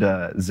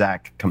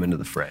Zach come into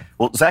the fray?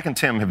 Well, Zach and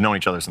Tim have known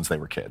each other since they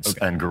were kids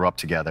and grew up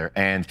together.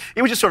 And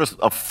it was just sort of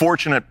a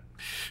fortunate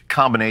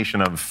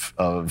combination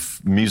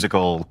of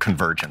musical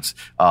convergence.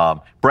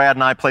 Brad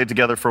and I played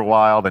together for a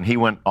while. Then he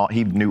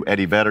knew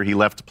Eddie Vedder. He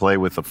left to play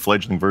with a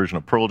fledgling version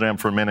of Pearl Jam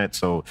for a minute.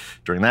 So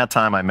during that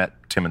time, I met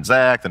Tim and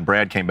Zach. Then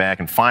Brad came back,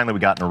 and finally we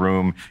got in a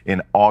room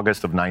in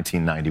August of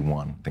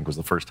 1991. I think was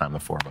the first time the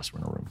four of us were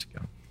in a room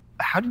together.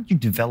 How did you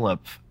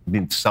develop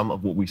some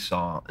of what we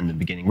saw in the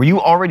beginning? Were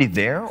you already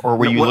there, or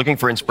were you looking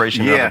for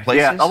inspiration in other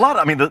places? Yeah, a lot.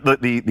 I mean,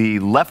 the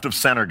left of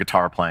center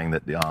guitar playing,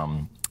 that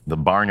the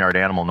Barnyard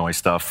Animal Noise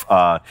stuff.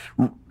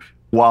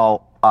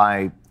 While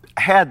I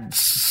had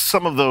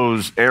some of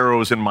those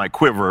arrows in my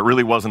quiver, it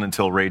really wasn't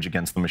until Rage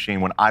Against the Machine,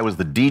 when I was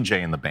the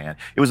DJ in the band.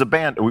 It was a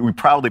band, we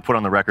proudly put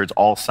on the records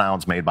all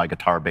sounds made by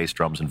guitar, bass,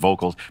 drums, and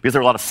vocals, because there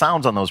are a lot of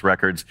sounds on those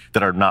records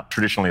that are not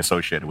traditionally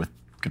associated with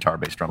guitar,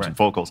 bass, drums, and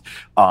vocals.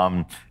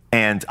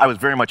 And I was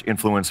very much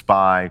influenced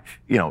by,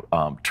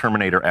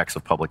 Terminator X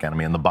of Public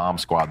Enemy and the Bomb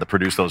Squad that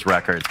produced those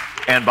records,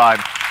 and by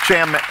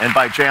Jam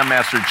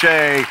Master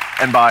Jay,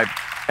 and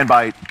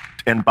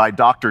by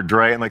Dr.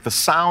 Dre, and like the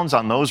sounds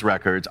on those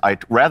records.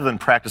 Rather than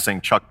practicing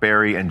Chuck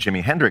Berry and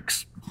Jimi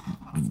Hendrix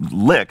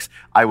licks,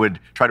 I would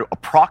try to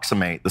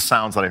approximate the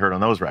sounds that I heard on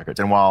those records.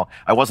 And while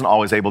I wasn't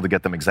always able to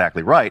get them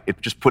exactly right,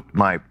 it just put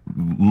my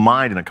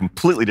mind in a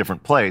completely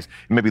different place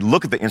and maybe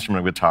look at the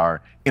instrument of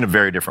guitar in a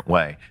very different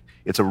way.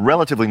 It's a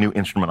relatively new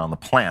instrument on the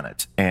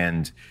planet,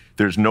 and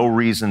there's no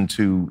reason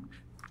to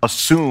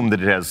assume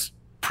that it has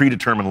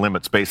predetermined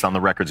limits based on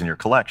the records in your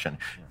collection.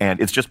 And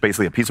it's just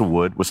basically a piece of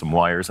wood with some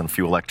wires and a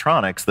few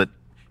electronics that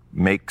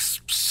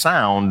makes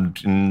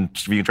sound, and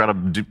you can try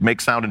to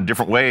make sound in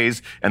different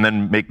ways and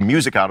then make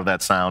music out of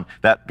that sound.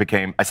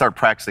 I started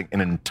practicing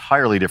in an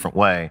entirely different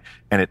way,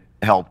 and it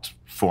helped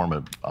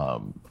form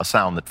a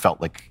sound that felt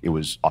like it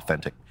was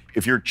authentic.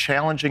 If you're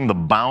challenging the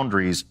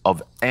boundaries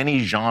of any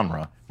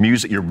genre,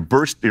 music,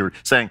 you're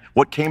saying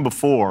what came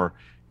before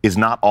is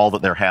not all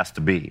that there has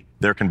to be.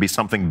 There can be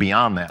something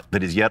beyond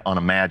that is yet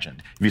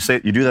unimagined. If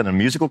you do that in a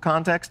musical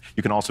context,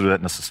 you can also do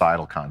that in a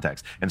societal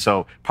context. And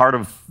so part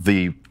of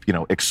the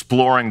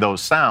exploring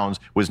those sounds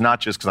was not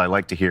just because I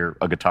like to hear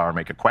a guitar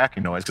make a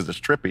quacking noise because it's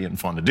trippy and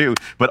fun to do,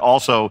 but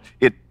also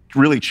it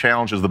really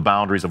challenges the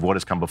boundaries of what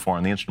has come before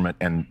on the instrument,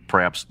 and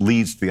perhaps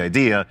leads to the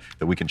idea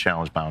that we can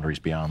challenge boundaries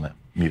beyond that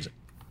music.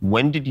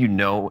 When did you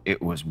know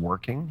it was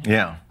working?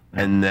 Yeah.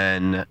 And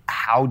then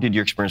how did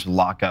your experience with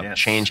Lockup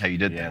change how you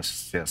did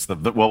this? Yes.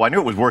 Well, I knew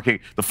it was working.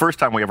 The first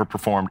time we ever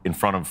performed in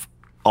front of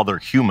other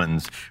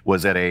humans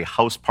was at a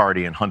house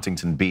party in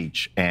Huntington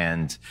Beach.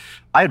 And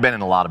I had been in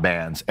a lot of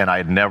bands, and I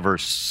had never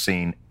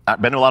been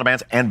to a lot of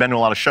bands and been to a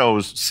lot of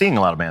shows, seeing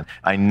a lot of bands.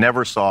 I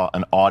never saw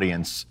an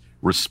audience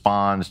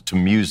respond to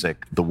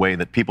music the way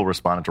that people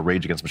responded to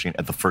Rage Against the Machine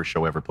at the first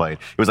show I ever played.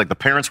 It was like the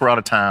parents were out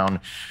of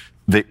town.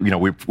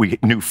 We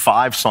knew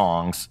 5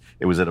 songs.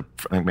 It was at I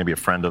think maybe a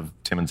friend of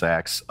Tim and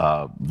Zach's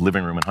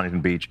living room in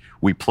Huntington Beach.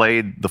 We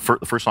played the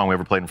first song we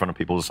ever played in front of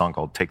people was a song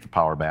called "Take the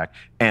Power Back,"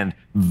 and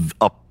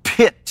a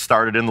pit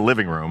started in the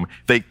living room.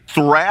 They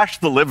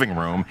thrashed the living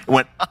room,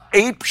 went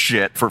ape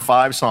shit for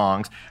 5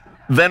 songs.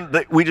 Then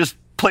we just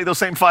played those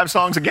same 5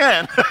 songs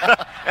again,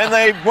 and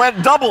they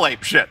went double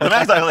ape shit. The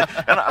next time,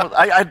 and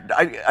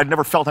I'd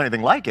never felt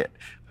anything like it.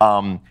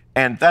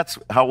 And that's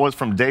how it was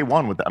from day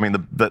one.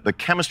 The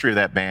chemistry of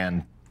that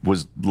band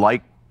was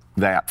like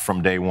that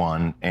from day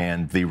one,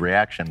 and the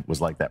reaction was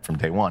like that from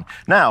day one.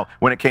 Now,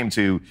 when it came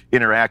to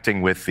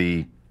interacting with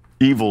the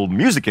evil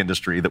music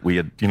industry that we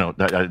had,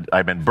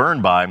 I'd been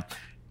burned by,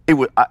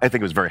 I think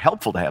it was very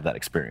helpful to have that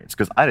experience,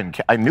 because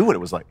I knew what it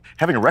was like.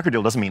 Having a record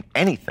deal doesn't mean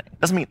anything.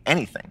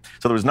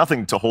 So there was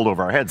nothing to hold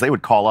over our heads. They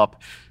would call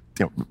up,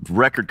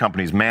 record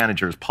companies,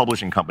 managers,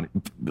 publishing companies,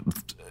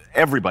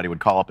 everybody would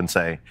call up and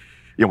say,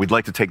 we'd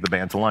like to take the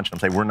band to lunch. And I'm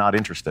saying, we're not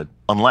interested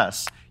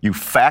unless you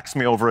fax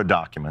me over a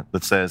document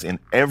that says in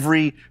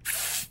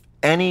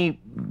any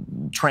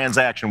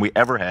transaction we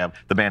ever have,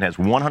 the band has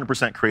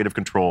 100% creative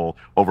control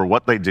over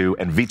what they do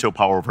and veto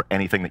power over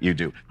anything that you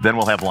do. Then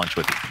we'll have lunch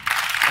with you.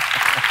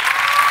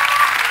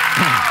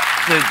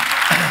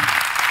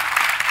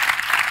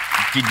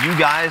 Did you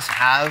guys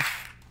have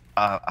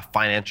a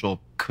financial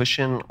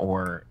cushion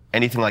or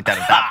anything like that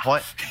at that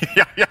point?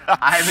 Yeah.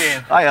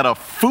 I had a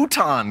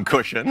futon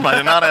cushion, but I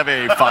did not have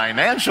a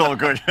financial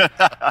cushion.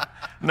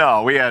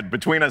 No,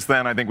 between us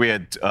then, I think we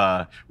had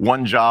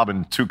 1 job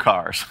and 2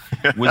 cars.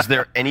 Was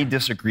there any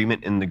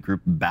disagreement in the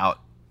group about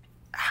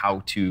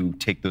how to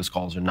take those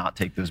calls or not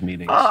take those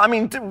meetings?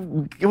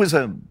 It was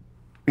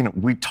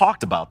we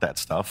talked about that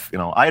stuff.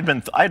 I had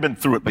been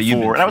through it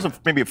before, and I was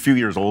maybe a few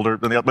years older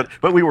than the other,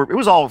 but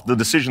the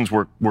decisions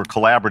were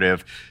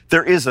collaborative.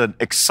 There is an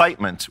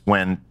excitement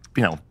when,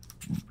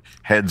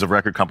 heads of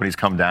record companies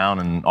come down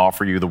and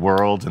offer you the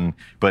world,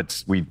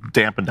 but we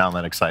dampened down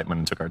that excitement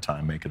and took our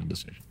time making a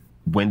decision.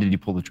 When did you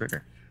pull the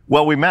trigger?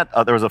 Well, we met,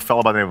 there was a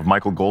fellow by the name of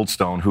Michael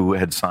Goldstone who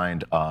had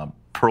signed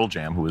Pearl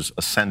Jam, who was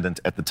Ascendant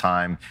at the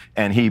time,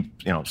 and he,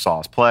 saw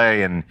us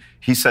play, and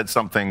he said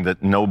something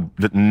that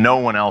no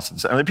one else had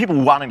said. People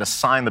wanting to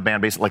sign the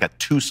band, basically like a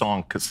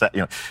 2-song cassette,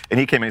 and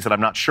he came in and he said, "I'm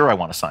not sure I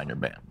want to sign your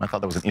band." I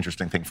thought that was an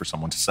interesting thing for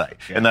someone to say,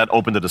 and that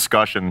opened a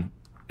discussion.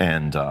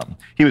 And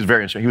he was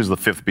very interesting. He was the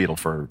 5th Beatle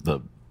for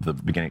the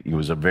beginning. He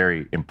was a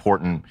very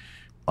important,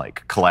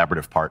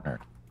 collaborative partner.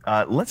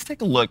 Let's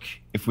take a look,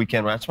 if we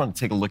can. I just want to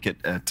take a look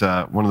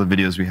at one of the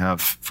videos we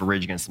have for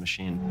Rage Against the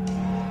Machine.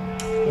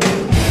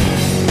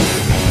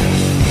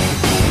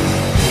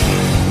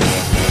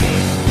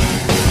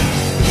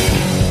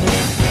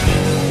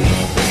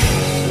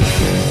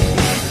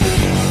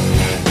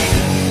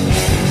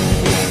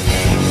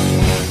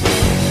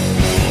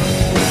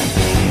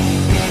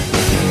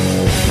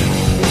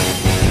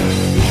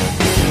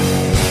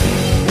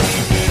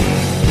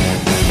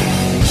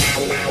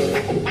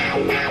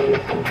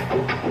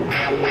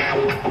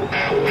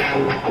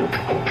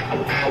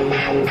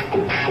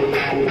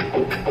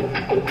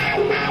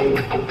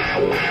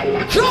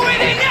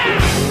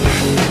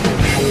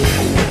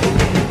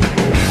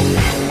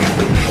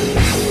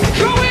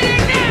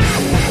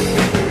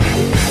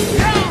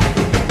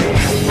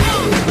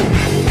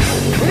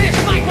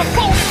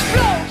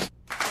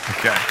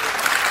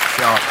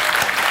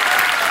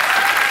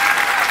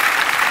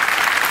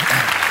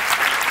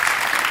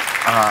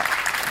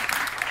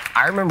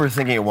 remember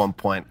thinking at one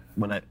point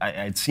when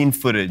I'd seen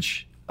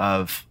footage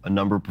of a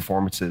number of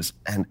performances,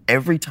 and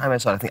every time I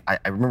saw it, I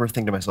remember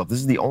thinking to myself, this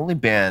is the only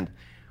band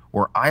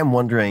where I'm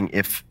wondering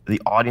if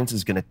the audience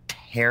is going to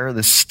tear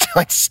this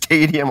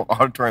stadium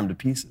auditorium to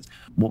pieces.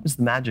 What was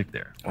the magic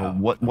there? Or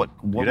what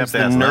was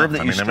the nerve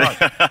that you struck?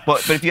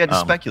 But if you had to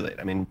speculate,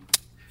 I mean...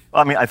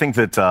 Well, I mean, I think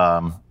that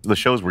the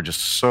shows were just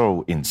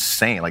so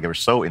insane. Like, they were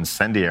so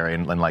incendiary.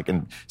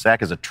 And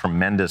Zach is a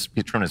tremendous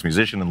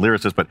musician and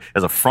lyricist, but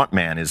as a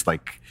frontman is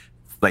like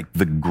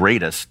the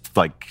greatest.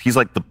 Like, he's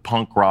like the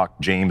punk rock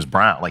James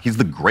Brown. Like, he's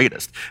the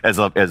greatest as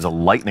a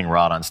lightning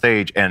rod on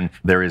stage. And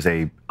there is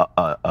a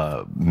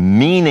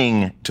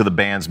meaning to the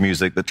band's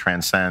music that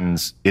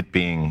transcends it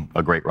being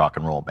a great rock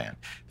and roll band.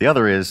 The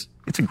other is,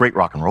 it's a great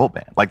rock and roll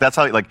band. Like, that's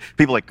how, like,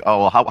 people like,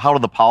 oh, well, how do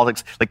the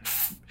politics, like,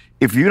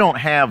 if you don't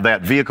have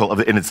that vehicle,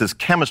 and it's this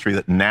chemistry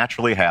that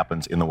naturally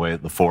happens in the way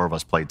that the four of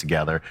us played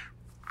together,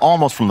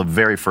 almost from the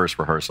very first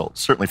rehearsal,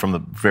 certainly from the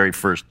very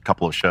first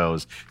couple of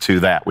shows to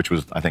that, which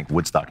was, I think,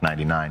 Woodstock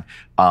 99,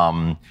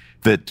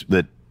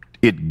 that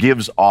it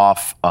gives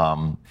off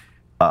an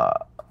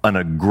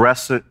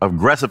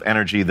aggressive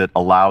energy that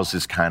allows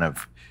this kind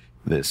of,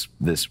 this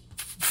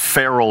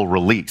feral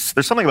release.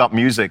 There's something about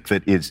music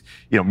that is,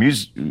 there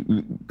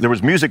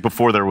was music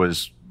before there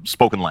was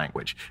spoken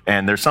language.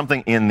 And there's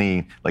something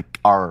in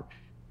our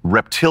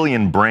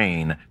reptilian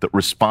brain that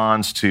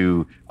responds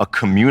to a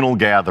communal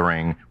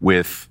gathering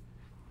with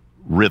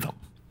rhythm.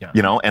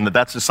 Yeah. And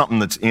that's just something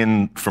that's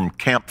in from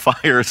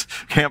campfires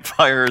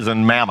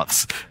and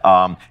mammoths.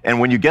 And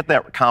when you get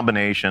that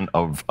combination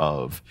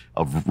of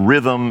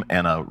rhythm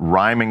and a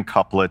rhyming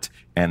couplet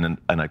and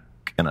a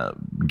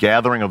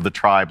gathering of the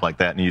tribe like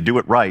that, and you do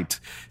it right,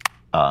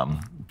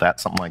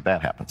 something like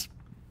that happens.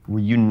 Were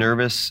you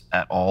nervous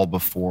at all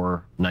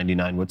before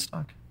 99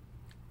 Woodstock?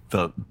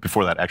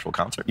 Before that actual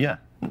concert? Yeah.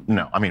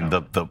 No, I mean,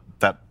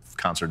 that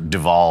concert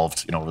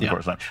devolved, over the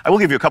course of time. I will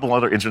give you a couple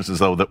other instances,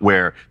 though,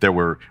 where there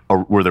was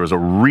a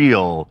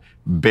real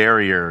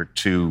barrier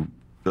to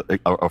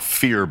a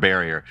fear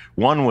barrier.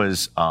 One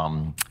was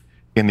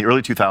in the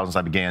early 2000s.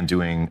 I began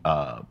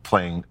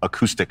playing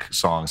acoustic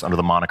songs under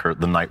the moniker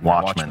The Night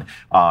Watchman,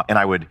 and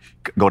I would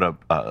go to.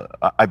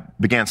 I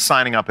began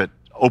signing up at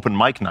open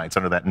mic nights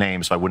under that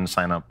name, so I wouldn't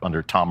sign up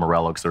under Tom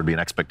Morello because there would be an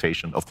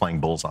expectation of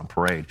playing Bulls on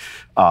Parade.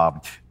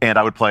 And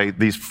I would play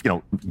these,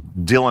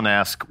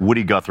 Dylan-esque,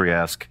 Woody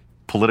Guthrie-esque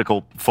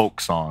political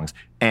folk songs.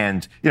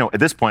 And, at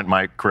this point in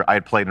my career, I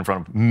had played in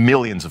front of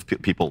millions of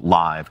people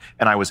live,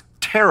 and I was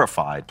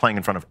terrified playing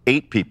in front of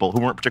 8 people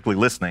who weren't particularly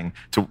listening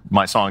to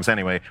my songs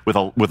anyway, with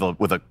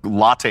a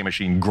latte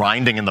machine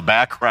grinding in the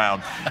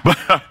background.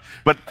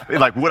 But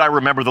would I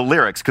remember the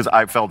lyrics? Because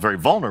I felt very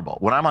vulnerable.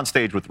 When I'm on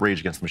stage with Rage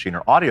Against the Machine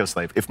or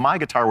Audioslave, if my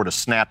guitar were to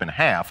snap in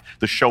half,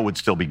 the show would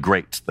still be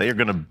great. They're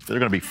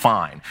gonna be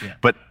fine. Yeah.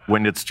 But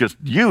when it's just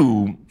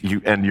you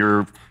and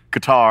your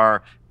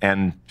guitar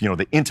and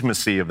the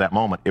intimacy of that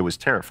moment, it was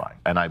terrifying.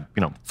 And I,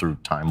 through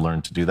time,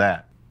 learned to do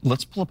that.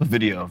 Let's pull up a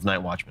video of Night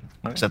Watchman,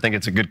 because I think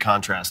it's a good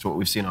contrast to what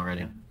we've seen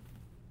already.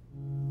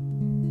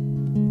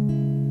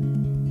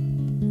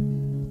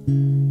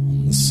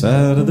 On the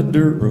side of the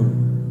dirt road,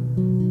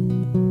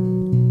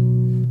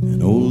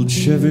 an old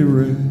Chevy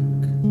wreck.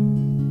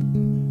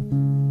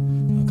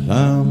 I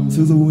climbed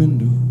through the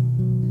window,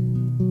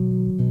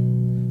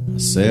 I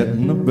sat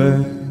in the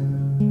back.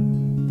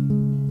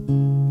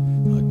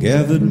 I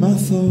gathered my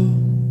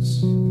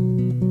thoughts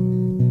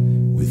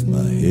with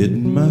my head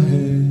in my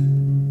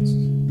hands.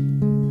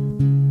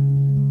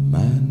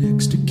 My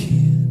next of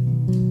kin,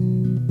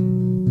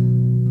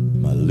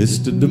 my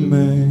list of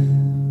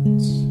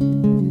demands.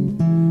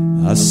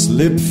 I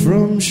slipped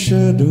from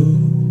shadow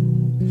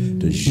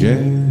to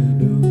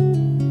shadow.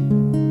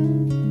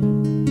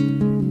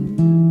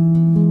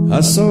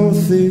 I saw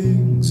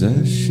things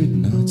I should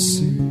not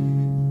see.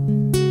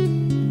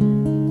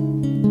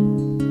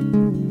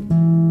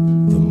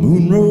 The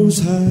moon rose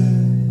high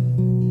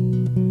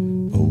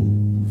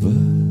over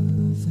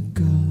the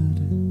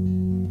garden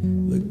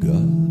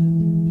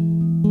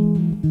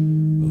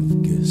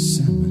of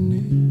Gethsemane.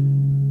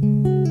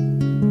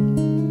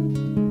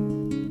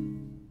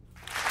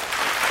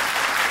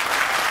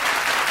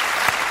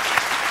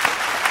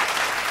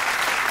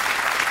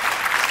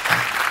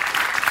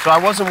 So I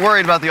wasn't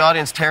worried about the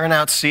audience tearing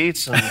out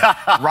seats and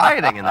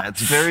rioting in that.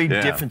 It's very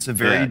different. It's a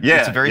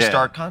very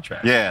stark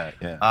contrast.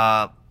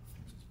 Yeah.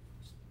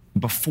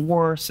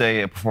 Before,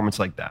 say, a performance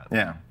like that,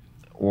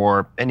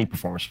 or any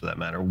performance for that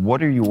matter,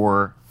 what are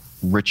your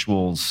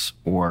rituals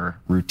or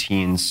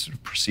routines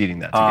preceding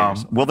that?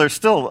 Well, there's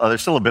still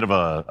a bit of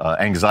a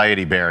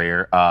anxiety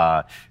barrier,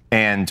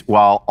 and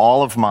while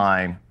all of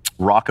my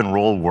rock and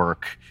roll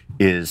work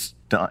is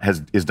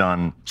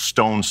done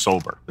stone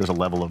sober. There's a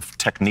level of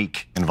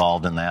technique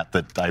involved in that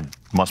I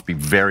must be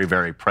very,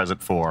 very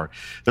present for.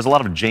 There's a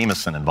lot of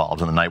Jameson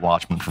involved in the Night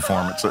Watchman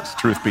performance,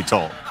 truth be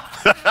told.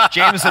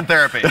 Jameson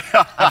therapy.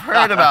 I've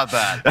heard about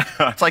that.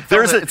 It's like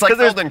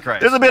Feldenkrais.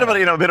 There's a bit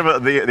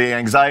of the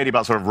anxiety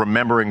about sort of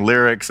remembering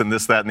lyrics and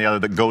this, that, and the other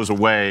that goes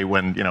away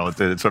when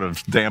it sort of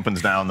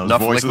dampens down those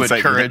Enough voices.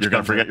 liquid courage. You're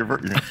going to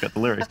forget the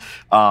lyrics.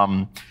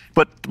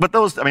 But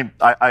those,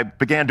 I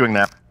began doing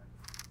that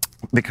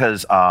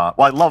because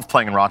I love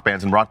playing in rock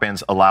bands, and rock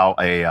bands allow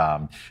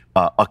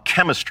a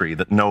chemistry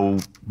that no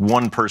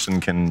one person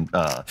can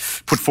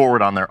put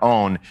forward on their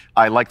own.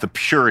 I like the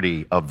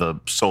purity of the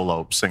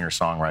solo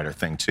singer-songwriter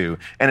thing too,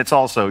 and it's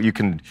also, you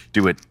can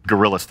do it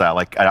guerrilla style.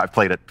 Like I've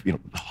played at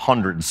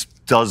hundreds,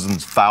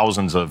 dozens,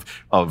 thousands of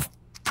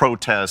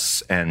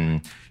protests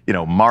and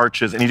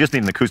marches, and you just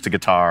need an acoustic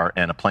guitar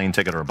and a plane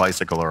ticket or a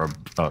bicycle or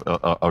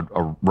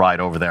a ride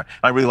over there.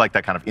 I really like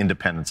that kind of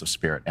independence of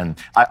spirit,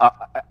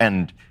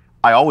 and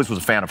I always was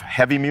a fan of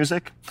heavy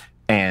music.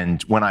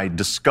 And when I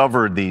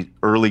discovered the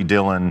early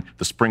Dylan,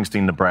 the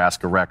Springsteen,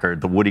 Nebraska record,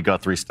 the Woody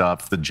Guthrie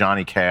stuff, the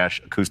Johnny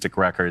Cash acoustic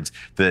records,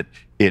 that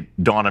it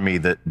dawned on me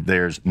that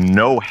there's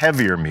no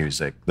heavier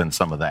music than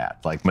some of that.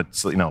 Like,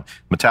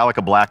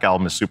 Metallica Black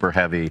Album is super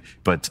heavy,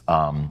 but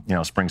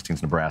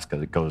Springsteen's Nebraska,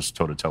 that goes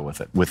toe-to-toe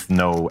with it, with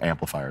no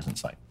amplifiers in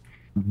sight.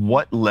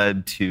 What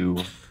led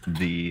to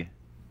the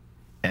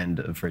end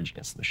of Rage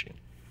Against the Machine?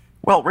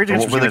 Well, Rage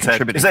Against the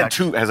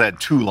Machine has had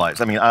two lives.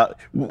 I mean,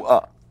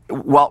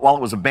 while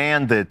it was a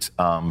band that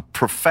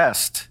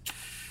professed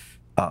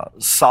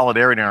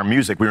solidarity in our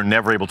music, we were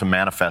never able to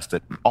manifest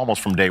it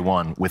almost from day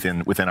one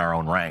within our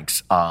own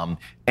ranks.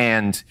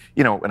 And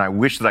I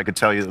wish that I could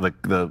tell you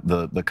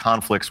the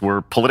conflicts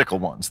were political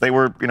ones. They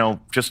were,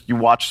 just you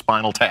watch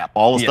Spinal Tap,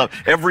 all the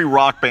stuff. Every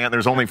rock band,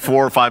 there's only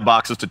 4 or 5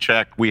 boxes to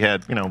check. We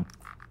had,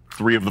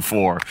 3 of the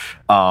 4.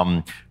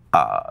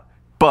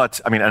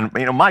 But I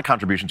mean, my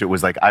contribution to it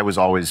was like I was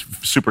always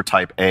super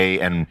type A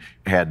and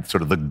had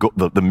sort of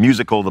the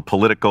musical, the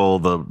political,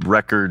 the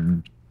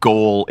record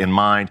goal in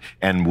mind,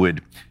 and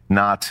would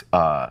not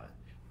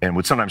and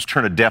would sometimes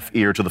turn a deaf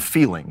ear to the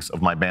feelings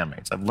of my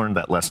bandmates. I've learned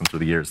that lesson through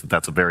the years,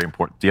 that's a very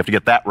important. You have to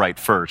get that right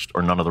first,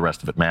 or none of the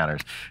rest of it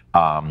matters.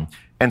 And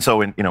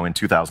so in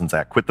 2000,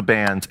 Zach quit the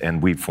band,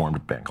 and we formed a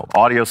band called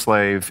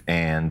Audioslave.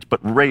 But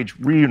Rage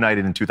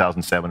reunited in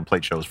 2007,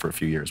 played shows for a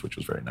few years, which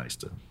was very nice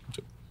to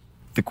do.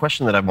 The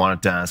question that I've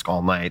wanted to ask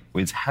all night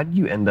was, how did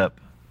you end up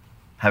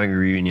having a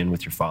reunion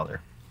with your father?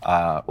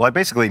 Well, I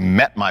basically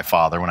met my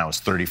father when I was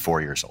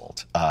 34 years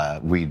old.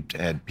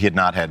 He had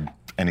not had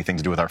anything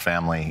to do with our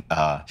family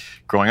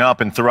growing up,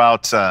 and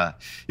throughout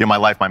my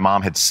life, my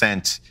mom had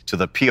sent to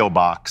the P.O.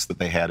 box that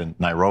they had in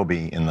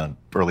Nairobi in the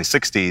early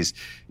 '60s,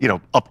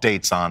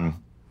 updates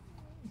on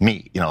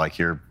me. Like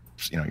your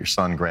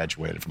son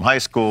graduated from high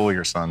school,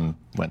 your son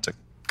went to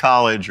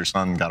college, your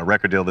son got a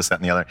record deal, this, that,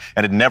 and the other,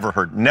 and had never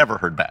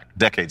heard back.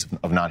 Decades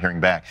of not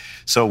hearing back.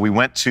 So we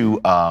went to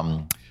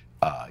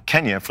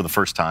Kenya for the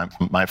first time,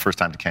 my first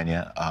time to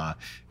Kenya,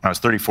 when I was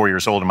 34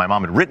 years old, and my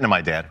mom had written to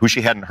my dad, who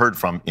she hadn't heard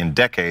from in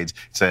decades,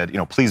 said,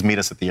 please meet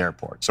us at the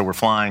airport. So we're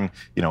flying,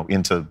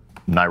 into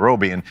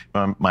Nairobi, and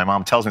my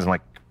mom tells me, I'm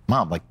like,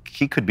 Mom,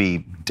 he could be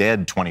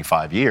dead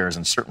 25 years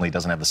and certainly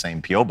doesn't have the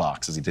same P.O.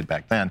 box as he did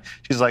back then.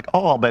 She's like,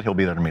 I'll bet he'll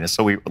be there to meet us.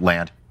 So we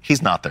land.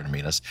 He's not there to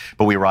meet us,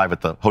 but we arrive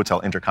at the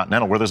Hotel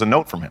Intercontinental, where there's a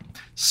note from him.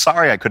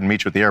 Sorry I couldn't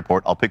meet you at the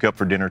airport. I'll pick you up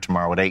for dinner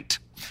tomorrow at 8,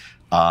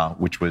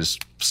 which was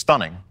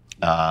stunning.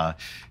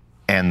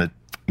 And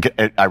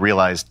I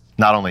realized,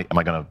 not only am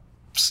I going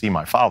to see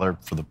my father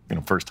for the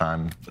first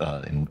time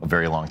in a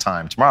very long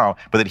time tomorrow,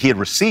 but that he had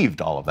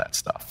received all of that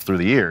stuff through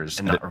the years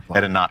and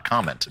had not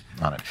commented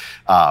on it.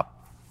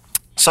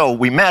 So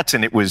we met,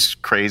 and it was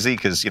crazy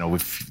because,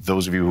 with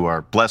those of you who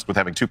are blessed with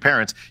having 2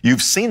 parents,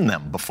 you've seen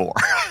them before.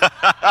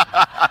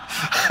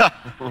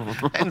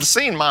 And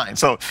seen mine.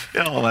 So,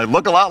 I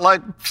look a lot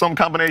like some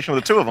combination of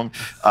the 2 of them.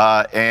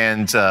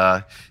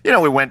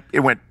 It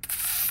went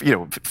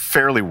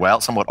fairly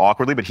well, somewhat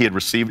awkwardly, but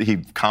he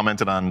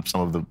commented on some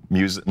of the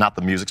music, not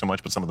the music so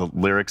much, but some of the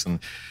lyrics and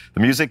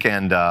the music.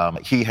 And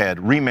he had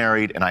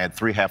remarried, and I had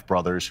 3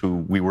 half-brothers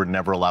who we were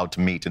never allowed to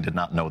meet and did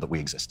not know that we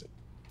existed.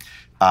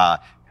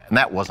 And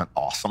that wasn't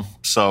awesome.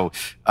 So,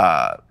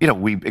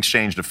 we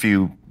exchanged a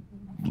few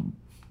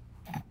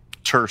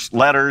terse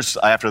letters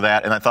after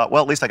that, and I thought,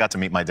 well, at least I got to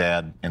meet my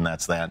dad, and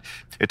that's that.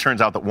 It turns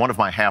out that one of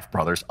my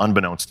half-brothers,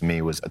 unbeknownst to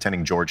me, was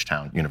attending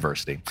Georgetown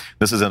University.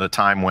 This is at a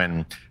time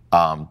when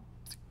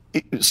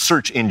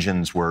search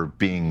engines were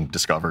being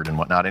discovered and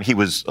whatnot, and he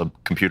was a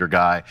computer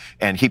guy,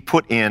 and he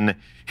put in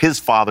his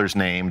father's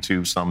name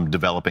to some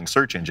developing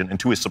search engine,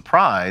 and to his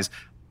surprise,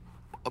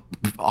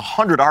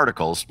 100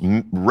 articles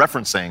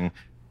referencing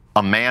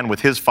a man with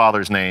his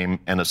father's name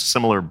and a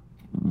similar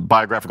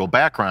biographical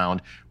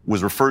background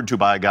was referred to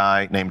by a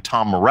guy named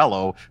Tom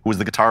Morello, who was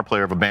the guitar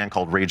player of a band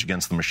called Rage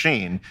Against the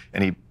Machine.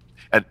 And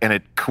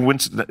and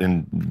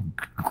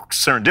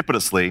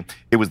serendipitously,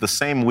 it was the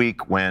same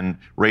week when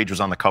Rage was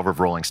on the cover of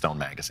Rolling Stone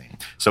magazine.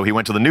 So he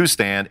went to the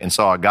newsstand and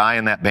saw a guy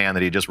in that band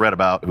that he just read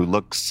about who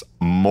looks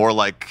more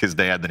like his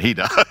dad than he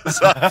does.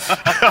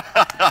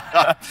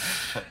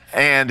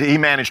 And he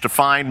managed to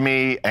find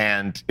me,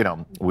 and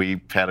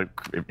we had an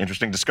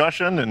interesting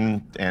discussion,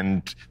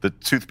 and the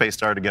toothpaste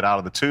started to get out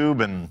of the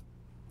tube, and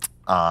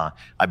I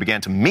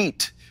began to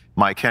meet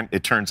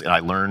I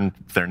learned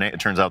their name. It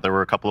turns out there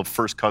were a couple of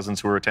first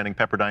cousins who were attending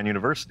Pepperdine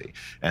University.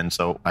 And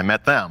so I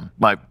met them.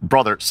 My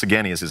brother,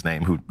 Sageni is his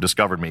name, who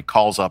discovered me,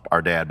 calls up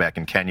our dad back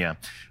in Kenya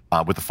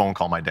with a phone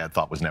call my dad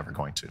thought was never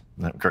going to.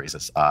 He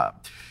says,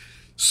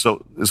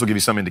 so this will give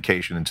you some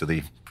indication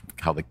into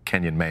how the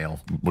Kenyan male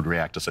would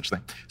react to such a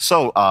thing.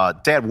 So,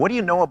 Dad, what do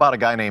you know about a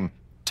guy named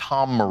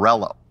Tom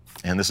Morello?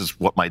 And this is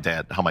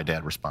how my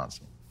dad responds.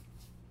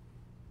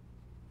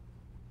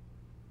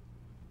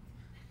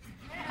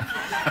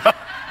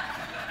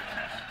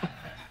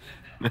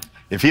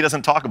 If he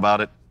doesn't talk about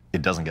it,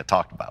 it doesn't get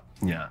talked about.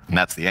 Yeah. And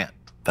that's the end.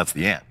 That's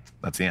the end.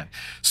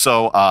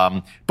 So,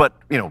 but,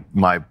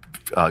 my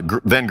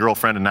then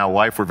girlfriend and now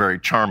wife were very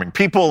charming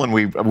people, and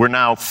we're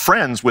now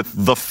friends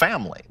with the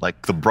family.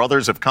 Like, the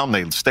brothers have come.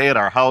 They stay at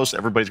our house.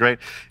 Everybody's great.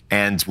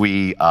 And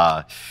we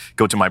go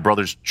to my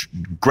brother's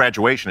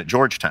graduation at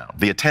Georgetown.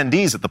 The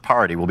attendees at the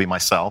party will be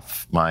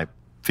myself, my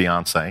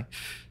fiance,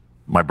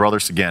 my brother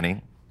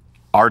Sageni,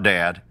 our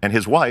dad, and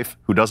his wife,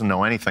 who doesn't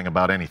know anything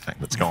about anything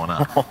that's going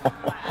on.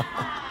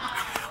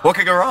 What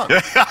could go wrong?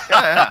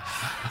 Yeah.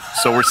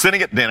 So we're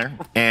sitting at dinner,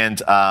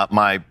 and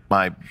my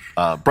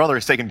brother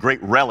has taken great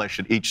relish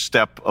at each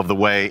step of the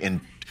way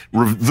in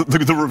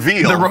the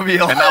reveal. The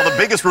reveal. And now the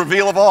biggest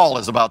reveal of all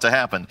is about to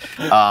happen.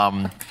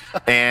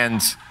 And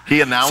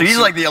he announced... So he's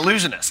like the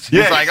illusionist.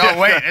 He's like, oh,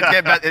 wait,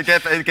 it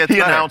gets He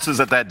better.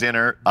 announces at that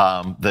dinner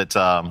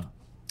that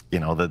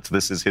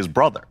this is his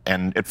brother.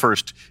 And at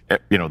first,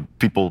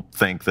 people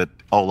think that,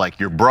 oh, like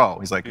your bro.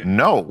 He's like,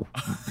 no,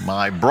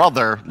 my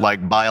brother,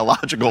 like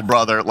biological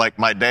brother, like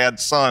my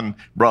dad's son,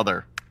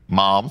 brother,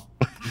 mom.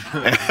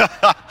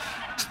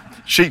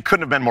 She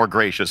couldn't have been more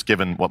gracious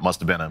given what must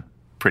have been a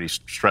pretty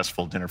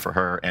stressful dinner for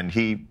her. And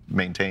he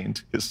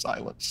maintained his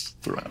silence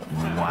throughout.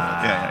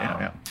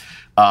 Wow.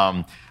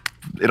 Yeah.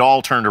 It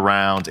all turned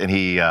around, and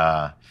he...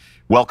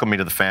 welcomed me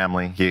to the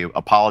family. He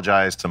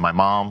apologized to my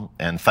mom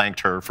and thanked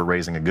her for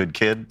raising a good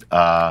kid,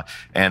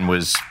 and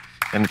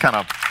kind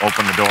of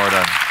opened the door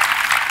to,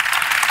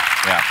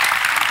 yeah.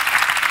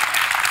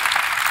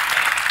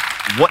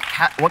 What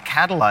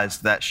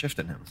catalyzed that shift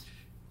in him?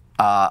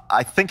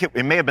 I think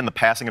it may have been the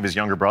passing of his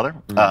younger brother,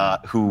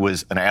 who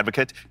was an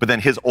advocate. But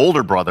then his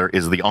older brother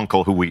is the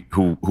uncle who we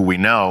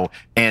know.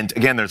 And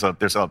again, there's a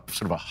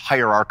sort of a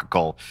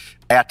hierarchical.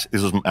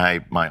 This was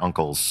my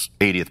uncle's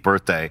 80th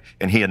birthday,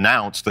 and he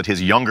announced that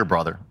his younger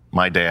brother,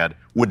 my dad,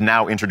 would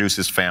now introduce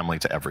his family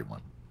to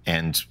everyone.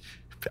 And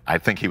I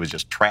think he was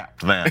just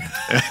trapped then.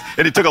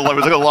 And it took a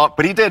long,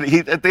 but he did.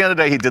 At the end of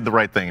the day, he did the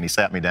right thing, and he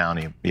sat me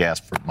down. He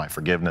asked for my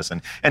forgiveness,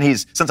 and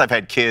since I've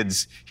had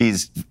kids,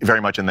 he's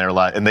very much in their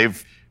life, and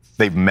they've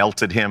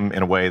melted him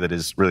in a way that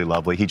is really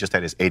lovely. He just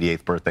had his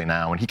 88th birthday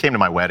now, and he came to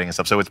my wedding and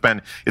stuff. So it's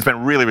been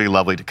really, really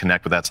lovely to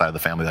connect with that side of the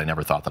family that I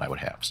never thought that I would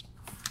have.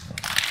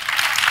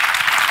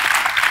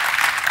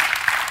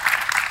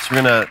 So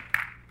we're gonna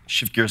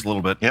shift gears a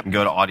little bit and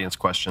go to audience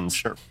questions.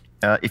 Sure.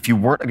 If you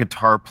weren't a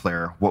guitar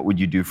player, what would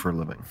you do for a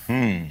living?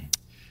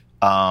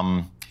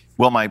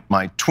 Well,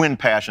 my twin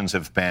passions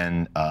have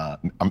been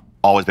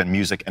always been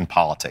music and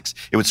politics.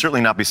 It would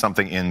certainly not be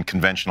something in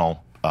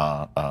conventional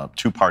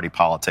two-party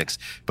politics,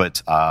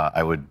 but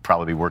I would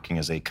probably be working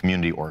as a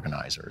community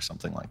organizer or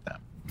something like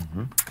that.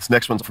 Mm-hmm. This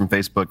next one's from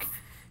Facebook.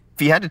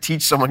 If you had to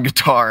teach someone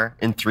guitar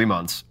in 3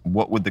 months,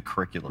 what would the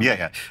curriculum be?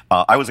 Yeah.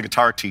 I was a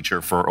guitar teacher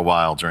for a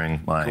while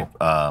during my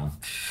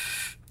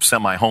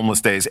semi-homeless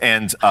days,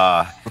 and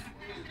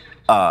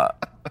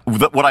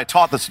what I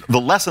taught, the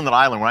lesson that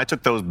I learned, when I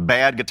took those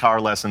bad guitar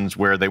lessons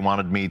where they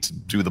wanted me to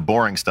do the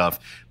boring stuff,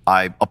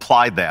 I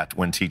applied that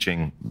when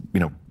teaching,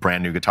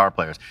 brand new guitar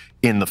players.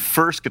 In the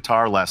first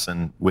guitar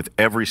lesson with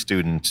every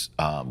student,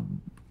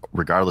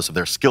 regardless of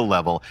their skill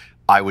level,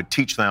 I would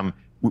teach them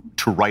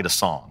to write a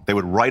song. They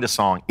would write a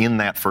song in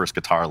that first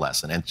guitar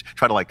lesson and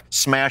try to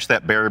smash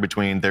that barrier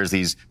between there's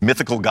these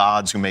mythical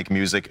gods who make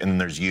music and then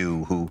there's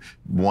you who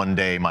one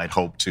day might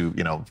hope to,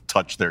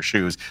 touch their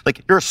shoes.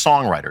 You're a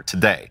songwriter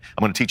today.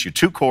 I'm going to teach you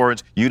 2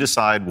 chords. You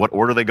decide what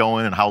order they go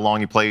in and how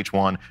long you play each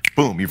one.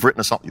 Boom, you've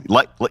written a song.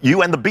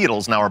 You and the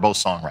Beatles now are both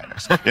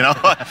songwriters,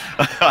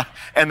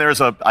 And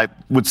I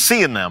would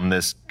see in them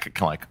this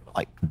kind of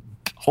like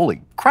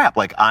holy crap,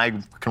 I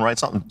can write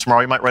something.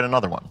 Tomorrow you might write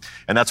another one.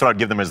 And that's what I'd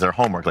give them as their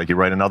homework. You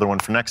write another one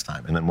for next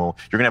time. And then you're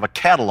going to have a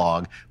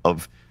catalog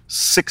of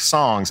 6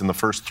 songs in the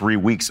first 3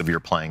 weeks of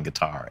your playing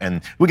guitar. And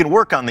we can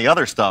work on the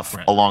other stuff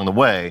along the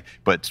way,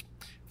 but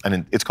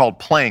it's called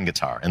playing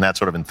guitar. And that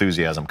sort of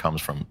enthusiasm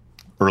comes from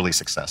early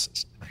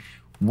successes.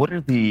 What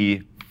are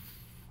the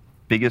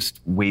biggest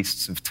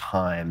wastes of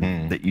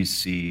time that you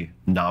see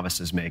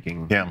novices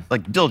making? Yeah.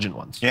 Diligent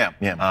ones. Yeah.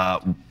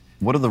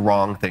 What are the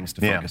wrong things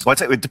to focus on? Well, I'd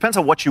say it depends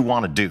on what you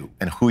want to do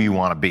and who you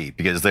want to be,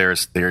 because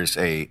there's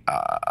I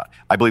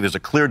believe there's a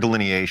clear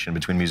delineation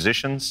between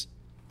musicians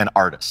and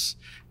artists.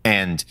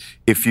 And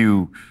if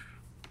you,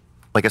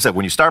 like I said,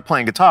 when you start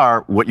playing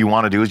guitar, what you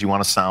want to do is you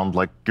want to sound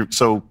like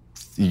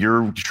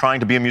you're trying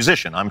to be a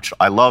musician.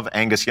 I love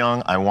Angus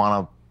Young. I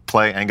want to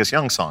play Angus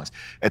Young songs.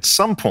 At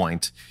some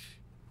point,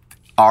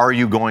 are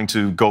you going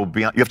to go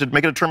beyond? You have to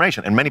make a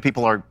determination. And many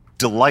people are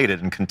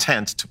delighted and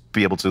content to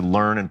be able to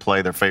learn and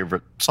play their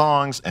favorite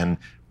songs and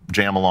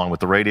jam along with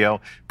the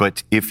radio.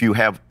 But if you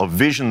have a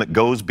vision that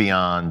goes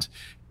beyond,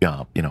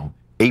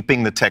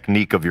 aping the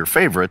technique of your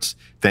favorites,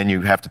 then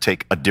you have to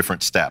take a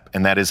different step.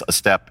 And that is a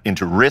step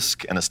into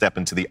risk and a step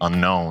into the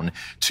unknown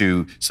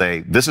to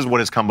say, this is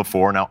what has come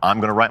before, now I'm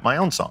going to write my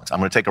own songs. I'm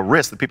going to take a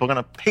risk that people are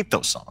going to hate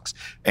those songs.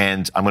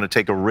 And I'm going to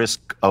take a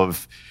risk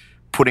of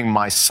putting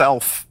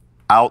myself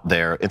out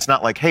there. It's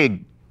not like,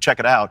 hey, check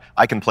it out,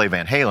 I can play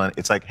Van Halen.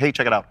 It's like, hey,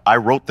 check it out, I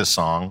wrote this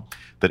song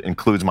that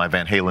includes my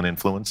Van Halen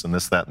influence and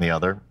this, that, and the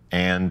other,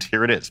 and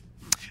here it is.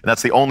 And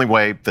that's the only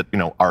way that,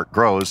 art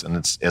grows, and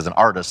it's, as an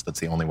artist, that's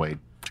the only way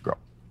to grow.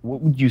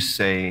 What would you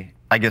say,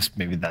 I guess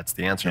maybe that's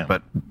the answer,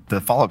 but the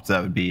follow-up to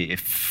that would be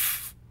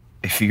if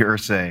you're,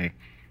 say,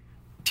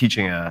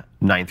 teaching a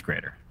 9th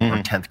grader or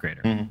 10th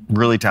grader,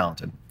 really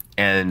talented,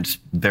 and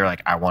they're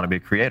like, I want to be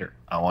a creator,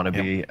 I want to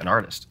be an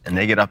artist, and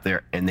they get up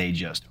there and they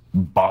just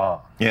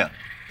bomb. Yeah.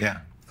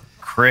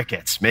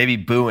 Crickets, maybe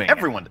booing.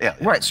 Everyone,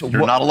 Right, so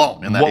you're not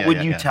alone in that. What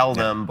would you tell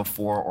them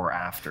before or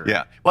after?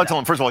 Yeah, well, I tell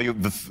them, first of all,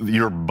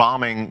 you're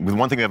bombing, with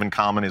one thing you have in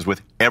common is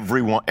with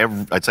everyone,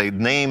 I'd say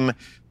name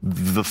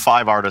the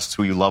 5 artists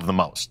who you love the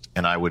most,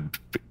 and I would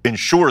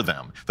ensure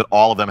them that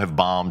all of them have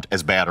bombed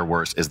as bad or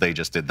worse as they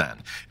just did then.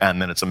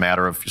 And then it's a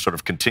matter of sort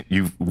of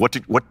continue, what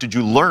did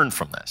you learn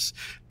from this?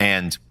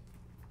 And,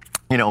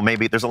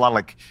 maybe there's a lot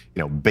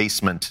of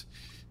basement,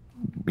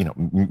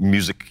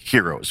 music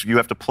heroes. You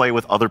have to play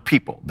with other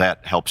people.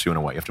 That helps you in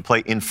a way. You have to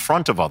play in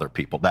front of other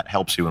people. That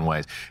helps you in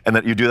ways. And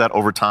that you do that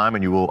over time,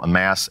 and you will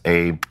amass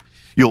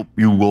you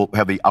will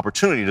have the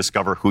opportunity to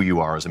discover who you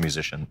are as a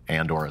musician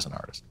and or as an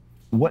artist.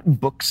 What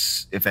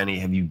books, if any,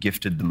 have you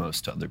gifted the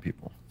most to other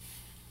people?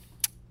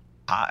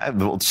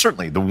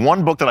 Certainly. The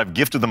one book that I've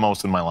gifted the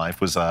most in my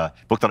life was a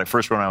book that I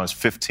first wrote when I was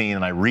 15,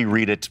 and I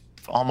reread it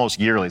almost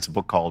yearly. It's a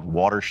book called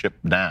Watership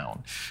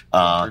Down.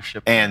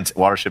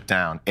 Watership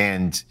Down.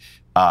 And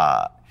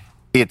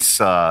it's,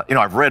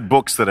 I've read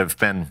books that have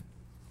been,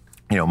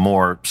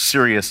 more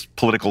serious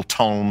political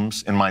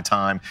tomes in my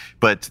time,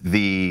 but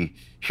the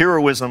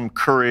heroism,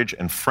 courage,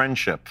 and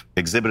friendship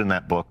exhibited in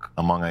that book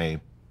among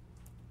a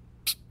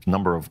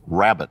number of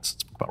rabbits,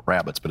 it's about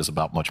rabbits, but it's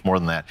about much more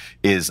than that,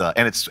 is,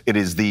 and it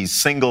is the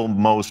single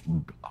most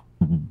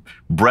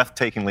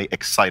breathtakingly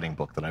exciting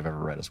book that I've ever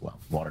read as well,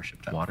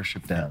 Watership Down.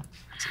 Watership Down.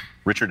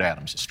 Richard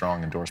Adams, a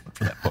strong endorsement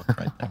for that book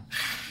right there.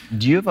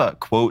 Do you have a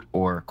quote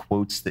or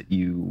quotes that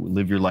you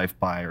live your life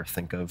by or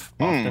think of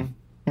often?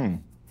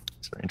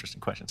 It's very interesting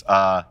questions.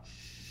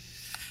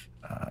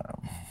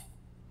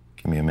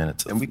 Give me a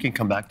minute. And we can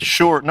come back to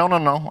Sure. No.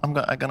 I'm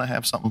going to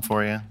have something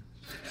for you.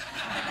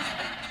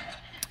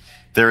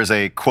 There is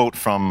a quote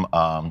from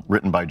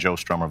written by Joe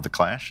Strummer of The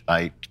Clash.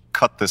 I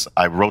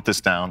wrote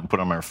this down and put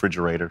it on my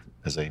refrigerator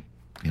as a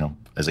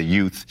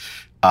youth.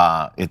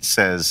 It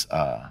says,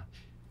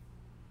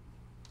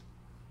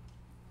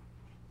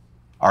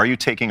 are you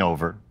taking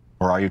over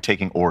or are you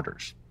taking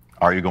orders?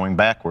 Are you going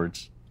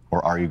backwards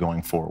or are you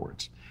going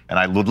forwards? And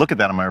I would look at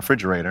that on my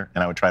refrigerator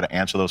and I would try to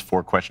answer those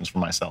 4 questions for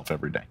myself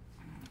every day.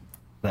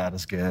 That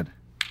is good.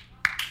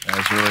 That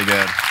is really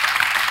good.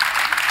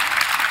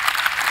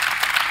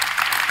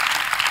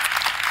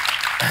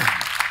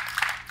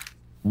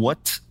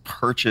 What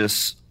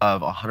purchase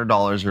of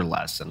 $100 or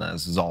less, and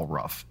this is all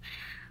rough,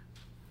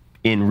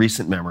 in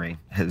recent memory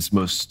has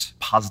most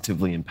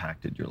positively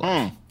impacted your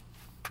life?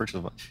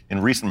 Purchase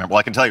in recent memory. Well,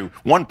 I can tell you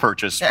one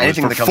purchase was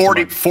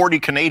for 40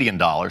 Canadian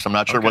dollars. I'm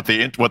not sure what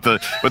the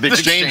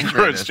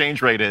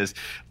exchange rate is,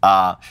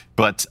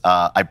 but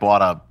I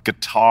bought a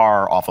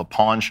guitar off a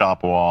pawn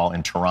shop wall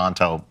in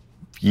Toronto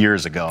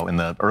years ago in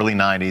the early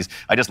 90s.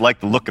 I just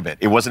liked the look of it.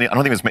 It wasn't, I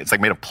don't think it's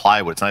made of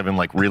plywood. It's not even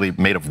really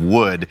made of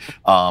wood.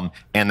 And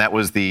that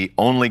was the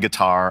only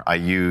guitar I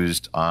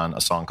used on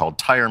a song called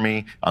Tire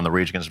Me on the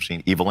Rage Against the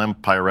Machine Evil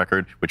Empire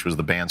record, which was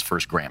the band's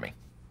first Grammy.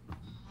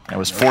 That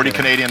was 40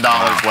 Canadian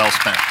dollars well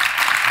spent.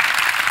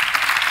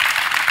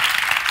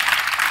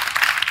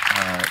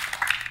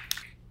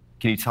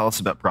 Can you tell us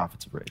about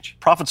Prophets of Rage?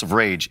 Prophets of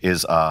Rage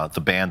is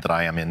the band that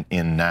I am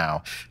in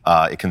now.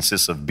 It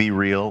consists of Be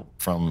Real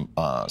from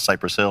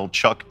Cypress Hill,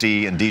 Chuck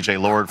D and DJ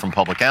Lord from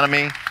Public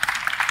Enemy.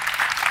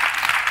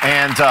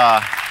 And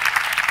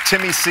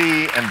Timmy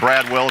C and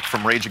Brad Wilk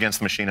from Rage Against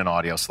the Machine and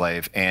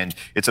Audioslave, and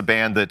it's a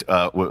band that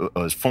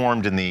was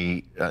formed in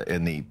the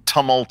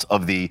tumult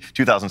of the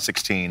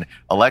 2016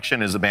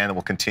 election. Is a band that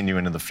will continue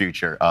into the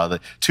future. The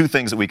two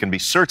things that we can be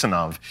certain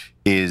of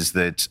is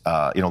that,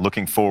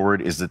 looking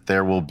forward, is that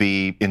there will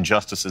be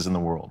injustices in the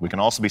world. We can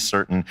also be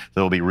certain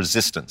there will be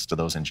resistance to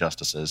those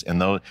injustices,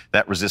 and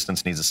that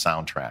resistance needs a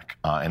soundtrack,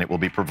 and it will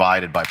be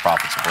provided by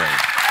Prophets of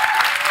Rage.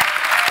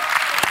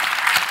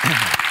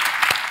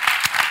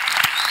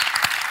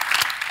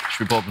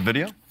 Should we pull up the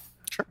video?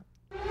 Sure.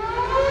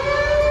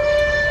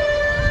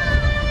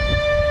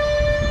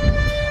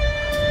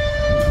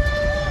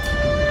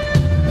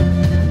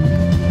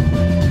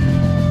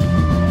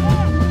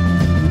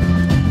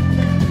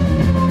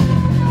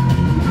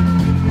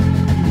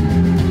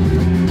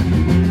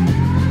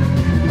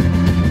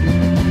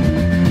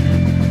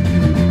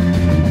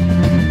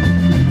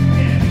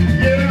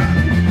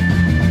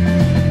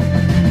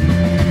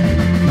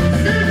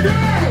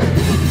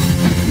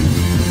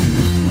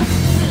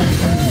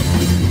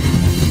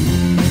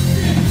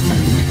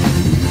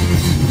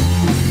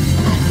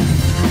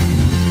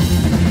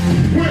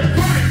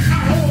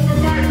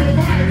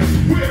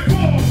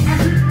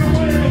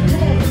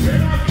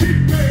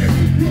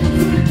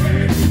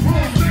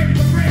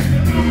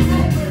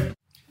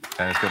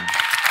 That's good.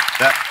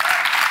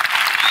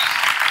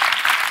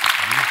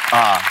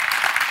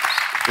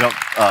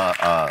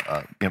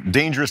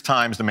 Dangerous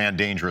times demand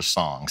dangerous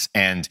songs.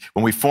 And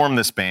when we formed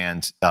this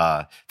band,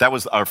 that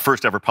was our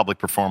first ever public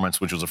performance,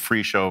 which was a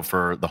free show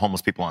for the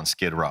homeless people on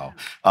Skid Row.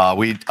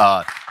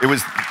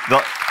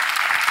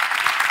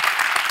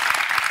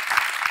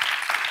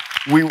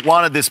 We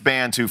wanted this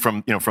band to,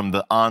 from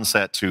the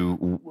onset,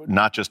 to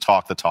not just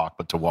talk the talk,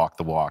 but to walk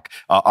the walk.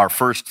 Our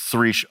first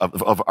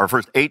our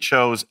first 8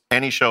 shows,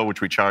 any show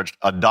which we charged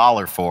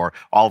 $1 for,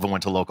 all of them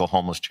went to local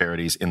homeless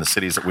charities in the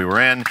cities that we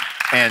were in,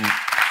 and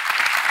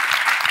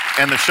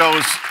the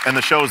shows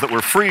that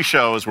were free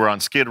shows were on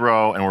Skid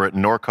Row, and we're at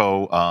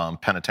Norco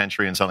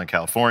Penitentiary in Southern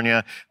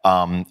California,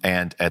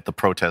 and at the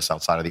protests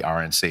outside of the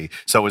RNC.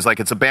 So it was like,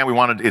 it's a band we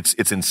wanted.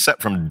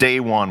 From day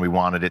one, we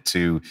wanted it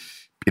to,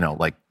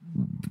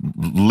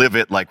 live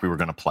it like we were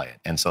going to play it.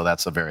 And so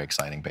that's a very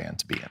exciting band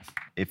to be in.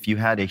 If you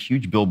had a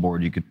huge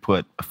billboard, you could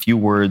put a few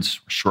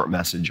words, a short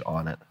message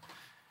on it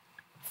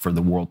for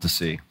the world to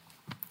see.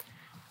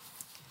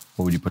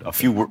 What would you put? A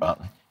few words?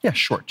 Yeah,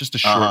 short. Just a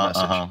short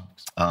message.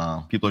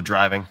 People are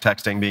driving,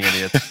 texting, being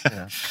idiots.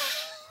 Yeah.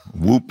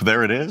 Whoop,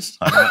 there it is.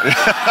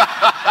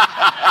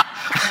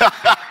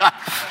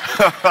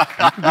 We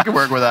can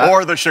work with that.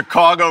 Or the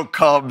Chicago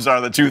Cubs are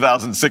the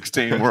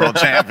 2016 world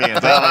champions.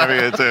 That might be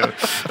it too.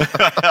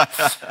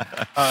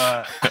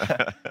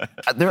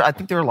 I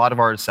think there are a lot of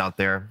artists out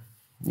there,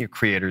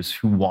 creators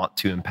who want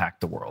to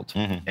impact the world.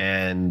 Mm-hmm.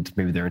 And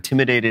maybe they're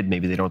intimidated,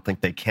 maybe they don't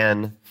think they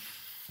can.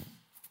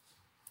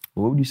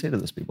 What would you say to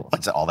those people?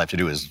 All they have to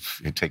do is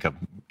take a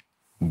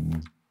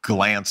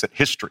glance at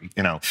history,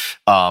 And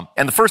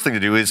the first thing to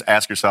do is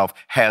ask yourself,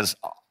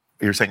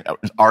 you're saying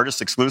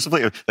artists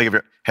exclusively?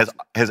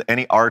 Has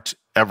any art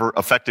ever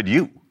affected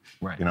you?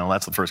 Right.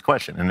 That's the first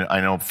question. And I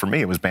know for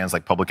me, it was bands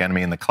like Public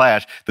Enemy and The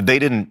Clash, that they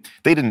didn't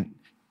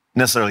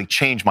necessarily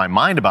change my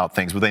mind about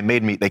things, but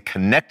they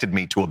connected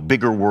me to a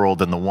bigger world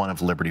than the one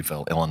of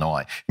Libertyville,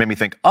 Illinois. It made me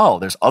think,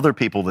 there's other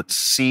people that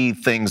see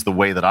things the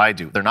way that I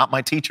do. They're not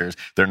my teachers.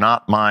 They're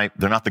not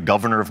the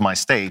governor of my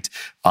state,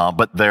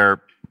 but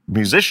they're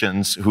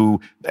musicians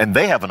and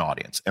they have an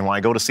audience. And when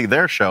I go to see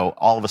their show,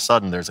 all of a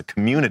sudden there's a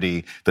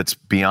community that's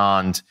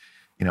beyond,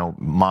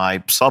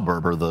 my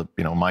suburb or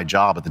my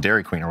job at the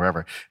Dairy Queen or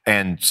wherever.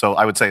 And so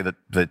I would say that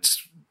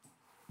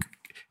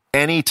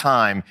any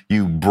time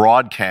you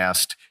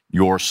broadcast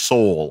your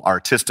soul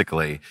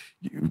artistically,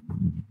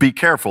 be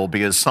careful,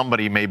 because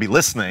somebody may be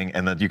listening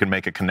and that you can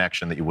make a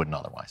connection that you wouldn't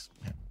otherwise.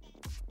 Yeah.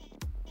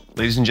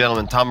 Ladies and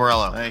gentlemen, Tom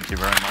Morello. Thank you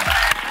very much.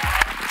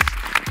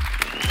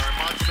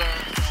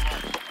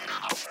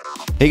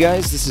 Hey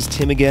guys, this is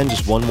Tim again.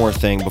 Just one more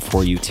thing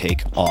before you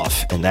take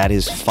off, and that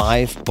is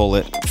 5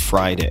 Bullet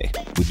Friday.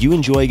 Would you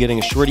enjoy getting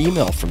a short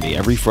email from me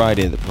every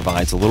Friday that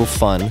provides a little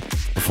fun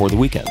before the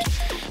weekend?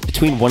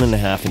 Between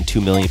 1.5 and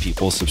 2 million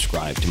people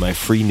subscribe to my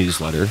free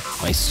newsletter,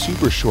 my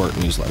super short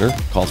newsletter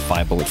called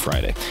 5 Bullet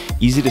Friday.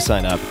 Easy to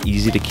sign up,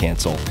 easy to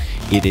cancel.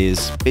 It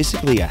is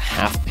basically a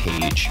half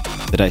page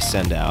that I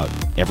send out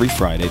every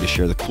Friday to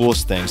share the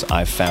coolest things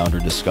I've found or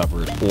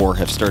discovered or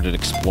have started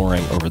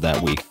exploring over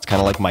that week. It's kind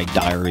of like my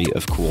diary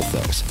of cool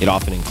things. It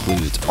often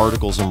includes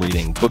articles I'm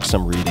reading, books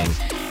I'm reading,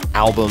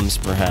 albums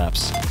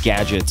perhaps,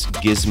 gadgets,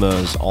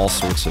 gizmos, all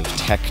sorts of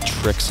tech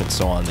tricks and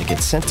so on that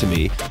get sent to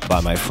me by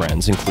my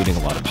friends, including a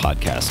lot of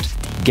podcast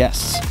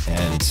guests.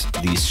 And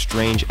these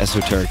strange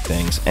esoteric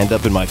things end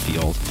up in my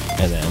field,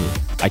 and then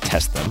I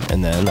test them,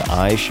 and then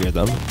I share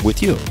them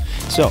with you.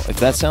 So if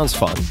that sounds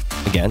fun,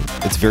 again,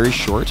 it's very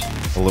short,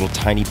 a little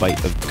tiny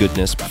bite of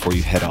goodness before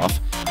you head off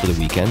for the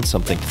weekend,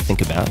 something to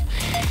think about.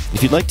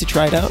 If you'd like to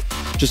try it out,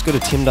 just go to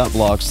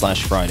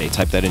tim.blog/Friday.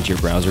 Type that into your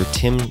browser,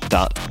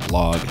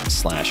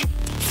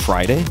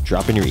 tim.blog/Friday.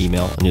 Drop in your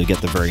email, and you'll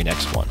get the very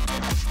next one.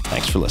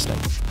 Thanks for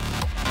listening.